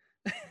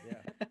 Yeah,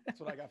 that's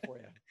what I got for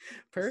you.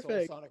 The Soul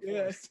Perfect. Sonic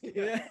Yeah. Force.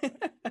 Yeah.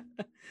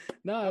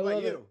 No, I How about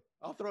love it. you?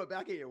 I'll throw it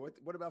back at you.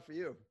 What about for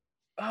you?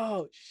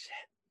 Oh shit.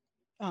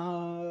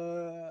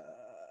 Uh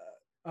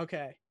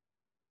okay.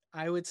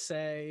 I would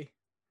say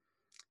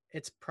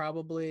it's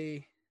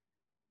probably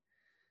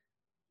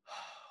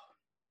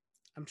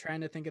I'm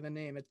trying to think of the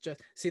name. It's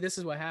just, see, this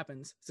is what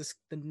happens. It's just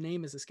the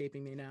name is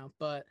escaping me now,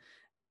 but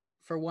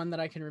for one that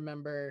I can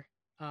remember,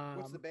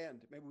 What's the Um,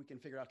 band? Maybe we can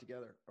figure it out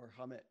together or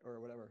hum it or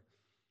whatever.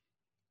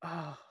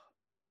 uh,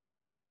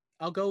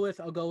 I'll go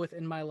with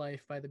In My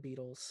Life by the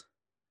Beatles,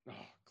 Oh,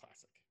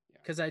 classic. Yeah.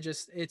 because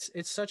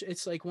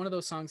it's like one of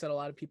those songs that a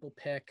lot of people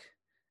pick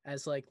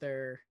as like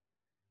their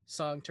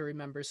song to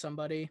remember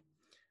somebody.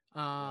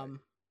 Right. Um,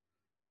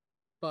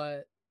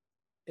 but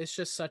it's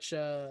just such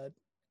a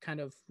kind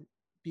of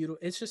beautiful.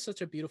 It's just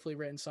such a beautifully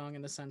written song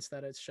in the sense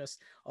that it's just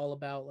all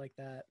about like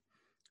that.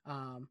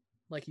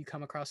 Like you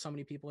come across so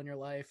many people in your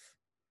life,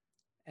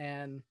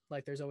 and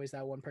like there's always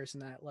that one person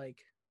that like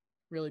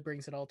really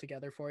brings it all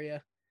together for you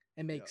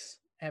and Yeah. makes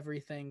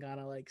everything kind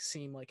of like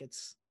seem like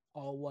it's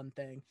all one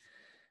thing.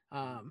 Mhm.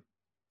 um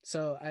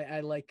so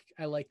I like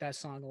that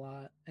song a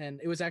lot, and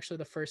it was actually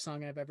the first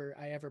song I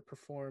ever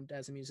performed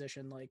as a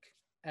musician, like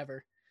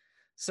ever.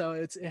 So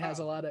it has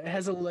a Wow. lot of, it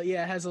has Really?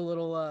 yeah, it has a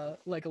little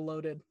like a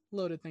loaded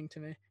thing to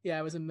me. Yeah,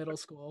 I was in middle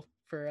school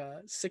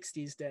for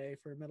 60s day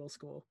for middle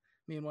school.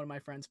 Me and one of my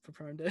friends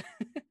performed it.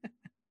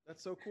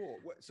 That's so cool.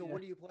 So Yeah.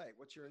 what do you play?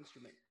 What's your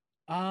instrument?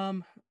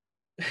 um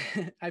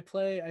I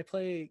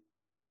play.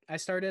 I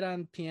started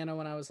on piano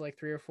when I was like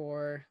 3 or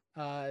 4.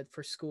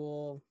 For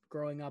school,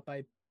 growing up,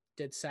 I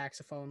did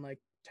saxophone, like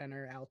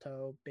tenor,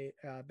 alto,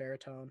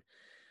 baritone.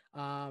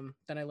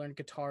 Then I learned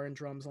guitar and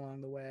drums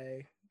along the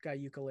way. Got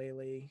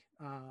ukulele.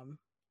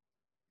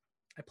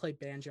 I played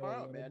banjo a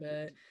Wow, little man.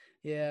 bit.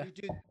 Yeah.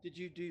 Did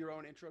you do your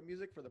own intro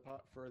music for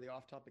for the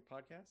Off Topic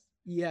podcast?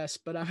 Yes,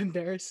 but I'm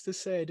embarrassed to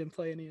say I didn't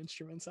play any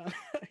instruments on it.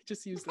 I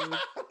just used loops.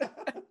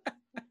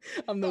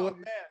 I'm the Oh worst.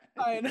 man.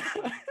 I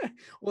know.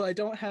 Well, I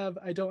don't have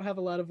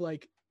a lot of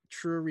like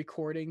true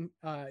recording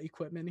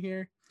equipment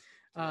here.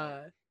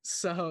 Right.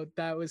 So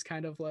that was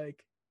kind of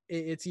like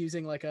it's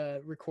using like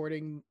a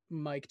recording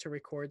mic to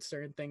record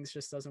certain things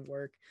just doesn't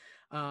work.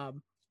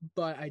 Um,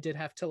 but I did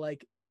have to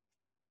like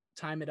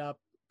time it up,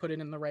 put it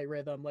in the right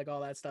rhythm, like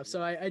all that stuff. Yeah.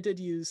 So I did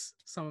use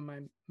some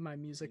of my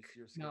music Use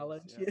your skills.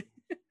 knowledge. Yeah.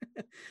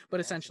 Yeah. But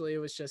Awesome. essentially it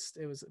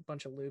was a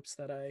bunch of loops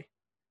that I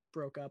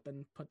broke up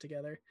and put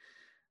together.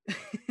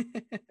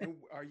 And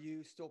are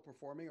you still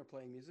performing or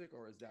playing music,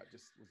 or is that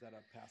just was that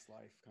a past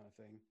life kind of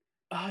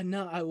thing?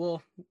 No, I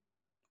will.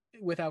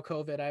 Without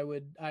COVID,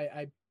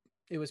 I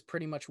it was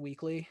pretty much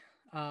weekly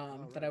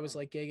Oh, that right I was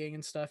on. like gigging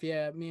and stuff.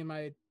 Yeah, me and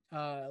my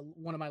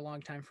one of my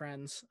longtime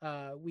friends,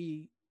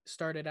 we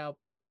started out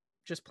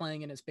just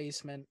playing in his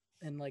basement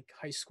in like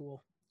high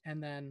school,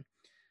 and then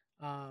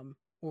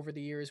over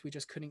the years we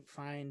just couldn't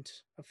find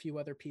a few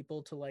other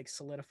people to like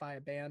solidify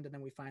a band, and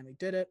then we finally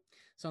did it.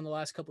 So in the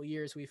last couple of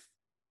years, we've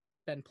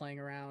been playing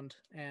around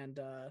and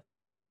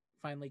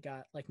finally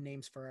got like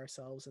names for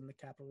ourselves in the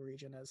capital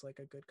region as like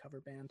a good cover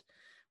band,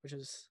 which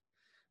is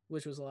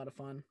which was a lot of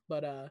fun.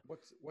 But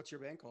What's your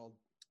band called?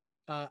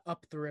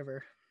 Up the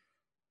River.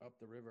 Up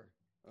the River.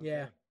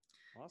 Yeah,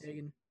 Okay. Awesome.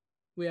 can,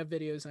 we have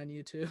videos on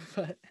YouTube,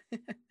 but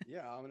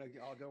Yeah, I'll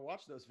go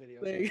watch those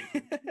videos there you,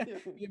 then. Yeah.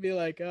 you'd be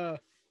like, oh,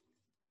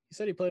 he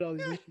said he played all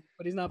these instruments,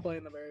 but he's not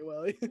playing them very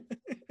well.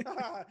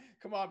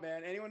 Come on,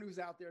 man. Anyone who's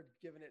out there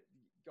giving it,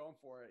 going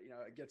for it,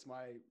 it gets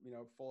my,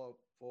 full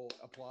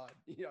applaud,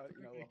 Yeah.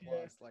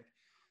 applause. Like,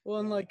 Well,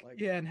 and yeah, like, like,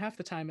 yeah, and half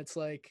the time it's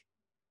like,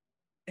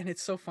 and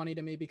it's so funny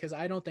to me because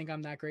I don't think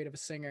I'm that great of a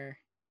singer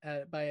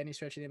by any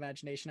stretch of the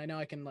imagination. I know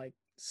I can like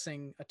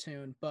sing a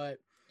tune, but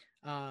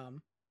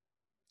um,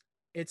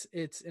 it's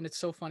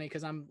so funny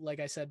because I'm, like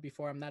I said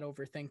before, I'm that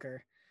overthinker.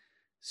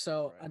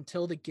 So right,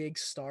 until the gig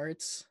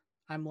starts,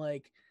 I'm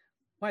like,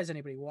 why is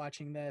anybody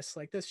watching this?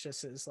 Like this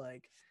just is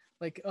like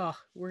oh,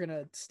 we're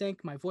gonna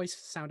stink. My voice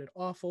sounded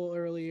awful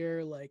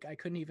earlier. Like I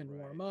couldn't even right,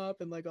 warm up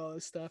and like all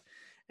this stuff.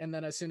 And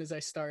then as soon as I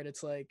start,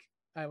 it's like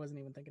I wasn't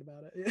even thinking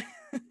about it.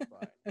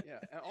 right. Yeah.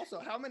 And also,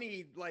 how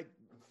many like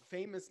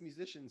famous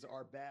musicians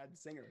are bad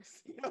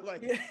singers?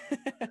 Like, Yeah.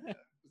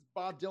 is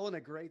Bob Dylan a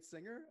great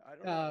singer? I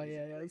don't know. Oh He's a yeah,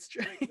 yeah, great, that's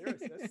true. great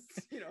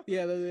lyricist.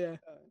 Yeah, yeah.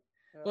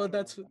 I Well,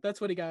 don't know. that's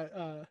what he got.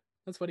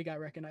 That's what he got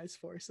recognized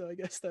for. So I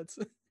guess Yeah.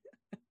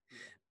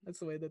 that's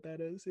the way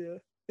that is. Yeah.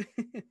 Oh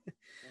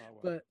well.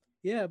 But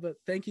yeah, but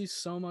thank you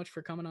so much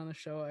for coming on the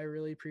show. I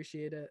really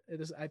appreciate it.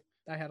 It is I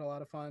had a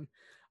lot of fun.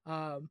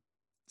 Um,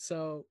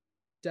 so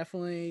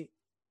definitely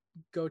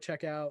go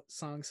check out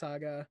Song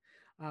Saga.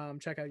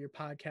 Check out your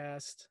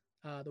podcast,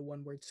 the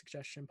One Word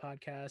Suggestion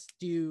podcast.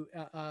 Do you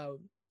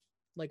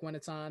like when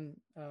it's on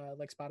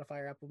like Spotify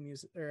or Apple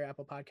Music or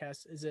Apple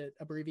Podcasts? Is it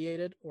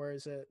abbreviated or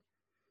is it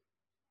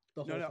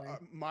the No, whole no.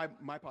 thing?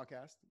 My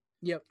podcast.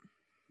 Yep.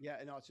 Yeah,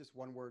 no, it's just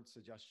one word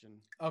suggestion.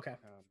 Okay.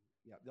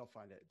 Yeah, they'll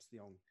find it. It's the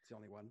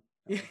only one.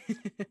 I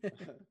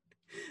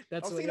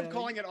That's was what. thinking of Yeah.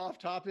 calling it Off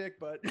Topic,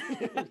 but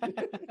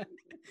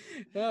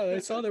No, I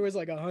saw there was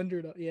like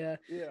 100. Yeah.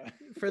 yeah,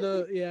 For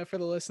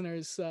the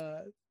listeners,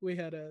 we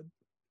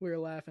were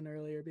laughing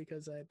earlier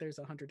because there's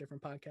 100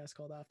 different podcasts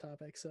called Off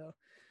Topic. So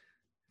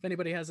if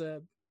anybody has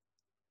a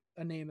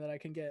name that I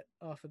can get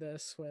off of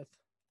this with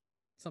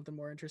something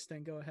more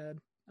interesting, go ahead.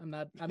 I'm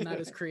not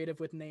as creative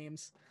with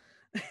names.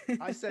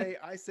 I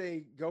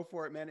say go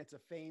for it, man. It's a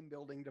fame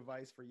building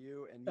device for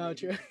you and Oh, maybe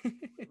true.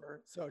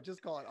 for so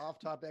just call it Off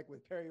Topic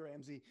with Perry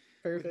Ramsey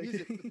with Perfect.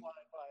 music supplied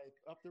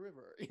by Up the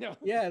river, you know?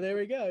 Yeah, there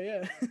we go.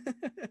 Yeah.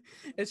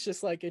 It's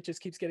just like it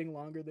just keeps getting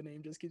longer. The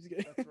name just keeps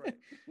getting That's right.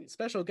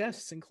 Special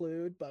guests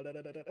include Yeah.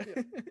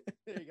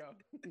 There you go.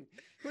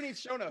 Who needs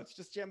show notes?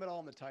 Just jam it all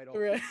in the title.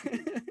 Right.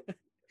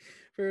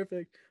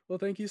 Perfect. Well,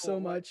 thank you so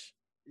Cool. Well, much.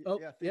 Oh,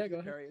 yeah, yeah, thank you, go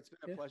ahead. Perry. It's been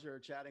a Yeah. pleasure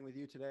chatting with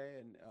you today,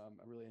 and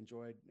I really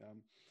enjoyed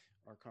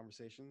our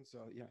conversation.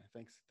 So yeah,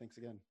 thanks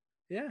again.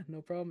 Yeah,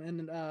 no problem.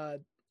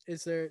 And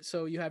is there,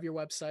 so you have your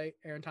website,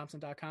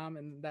 aaronthompson.com,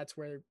 and that's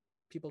where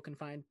people can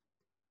find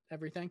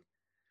everything?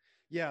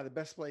 Yeah, the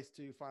best place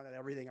to find out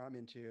everything I'm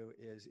into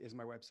is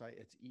my website.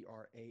 It's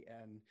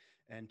ERAN,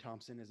 and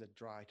Thompson is a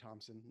dry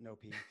Thompson, no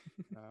P.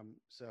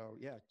 So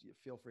yeah,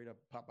 feel free to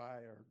pop by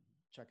or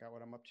check out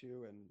what I'm up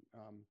to.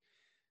 And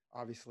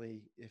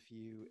obviously, if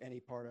you any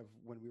part of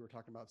when we were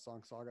talking about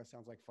Song Saga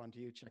sounds like fun to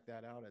you, check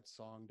that out at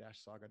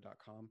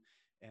song-saga.com.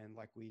 And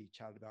like we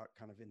chatted about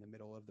kind of in the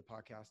middle of the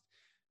podcast,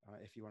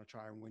 if you want to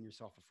try and win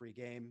yourself a free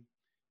game,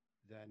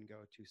 then go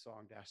to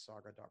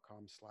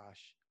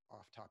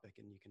song-saga.com/off topic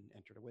and you can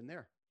enter to win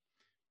there.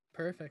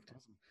 Perfect.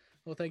 Awesome.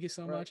 Well, thank you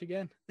so All right. much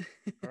again.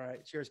 All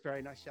right. Cheers,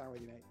 Perry. Nice chatting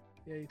with you, mate.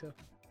 Yeah, you too.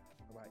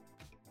 Bye-bye.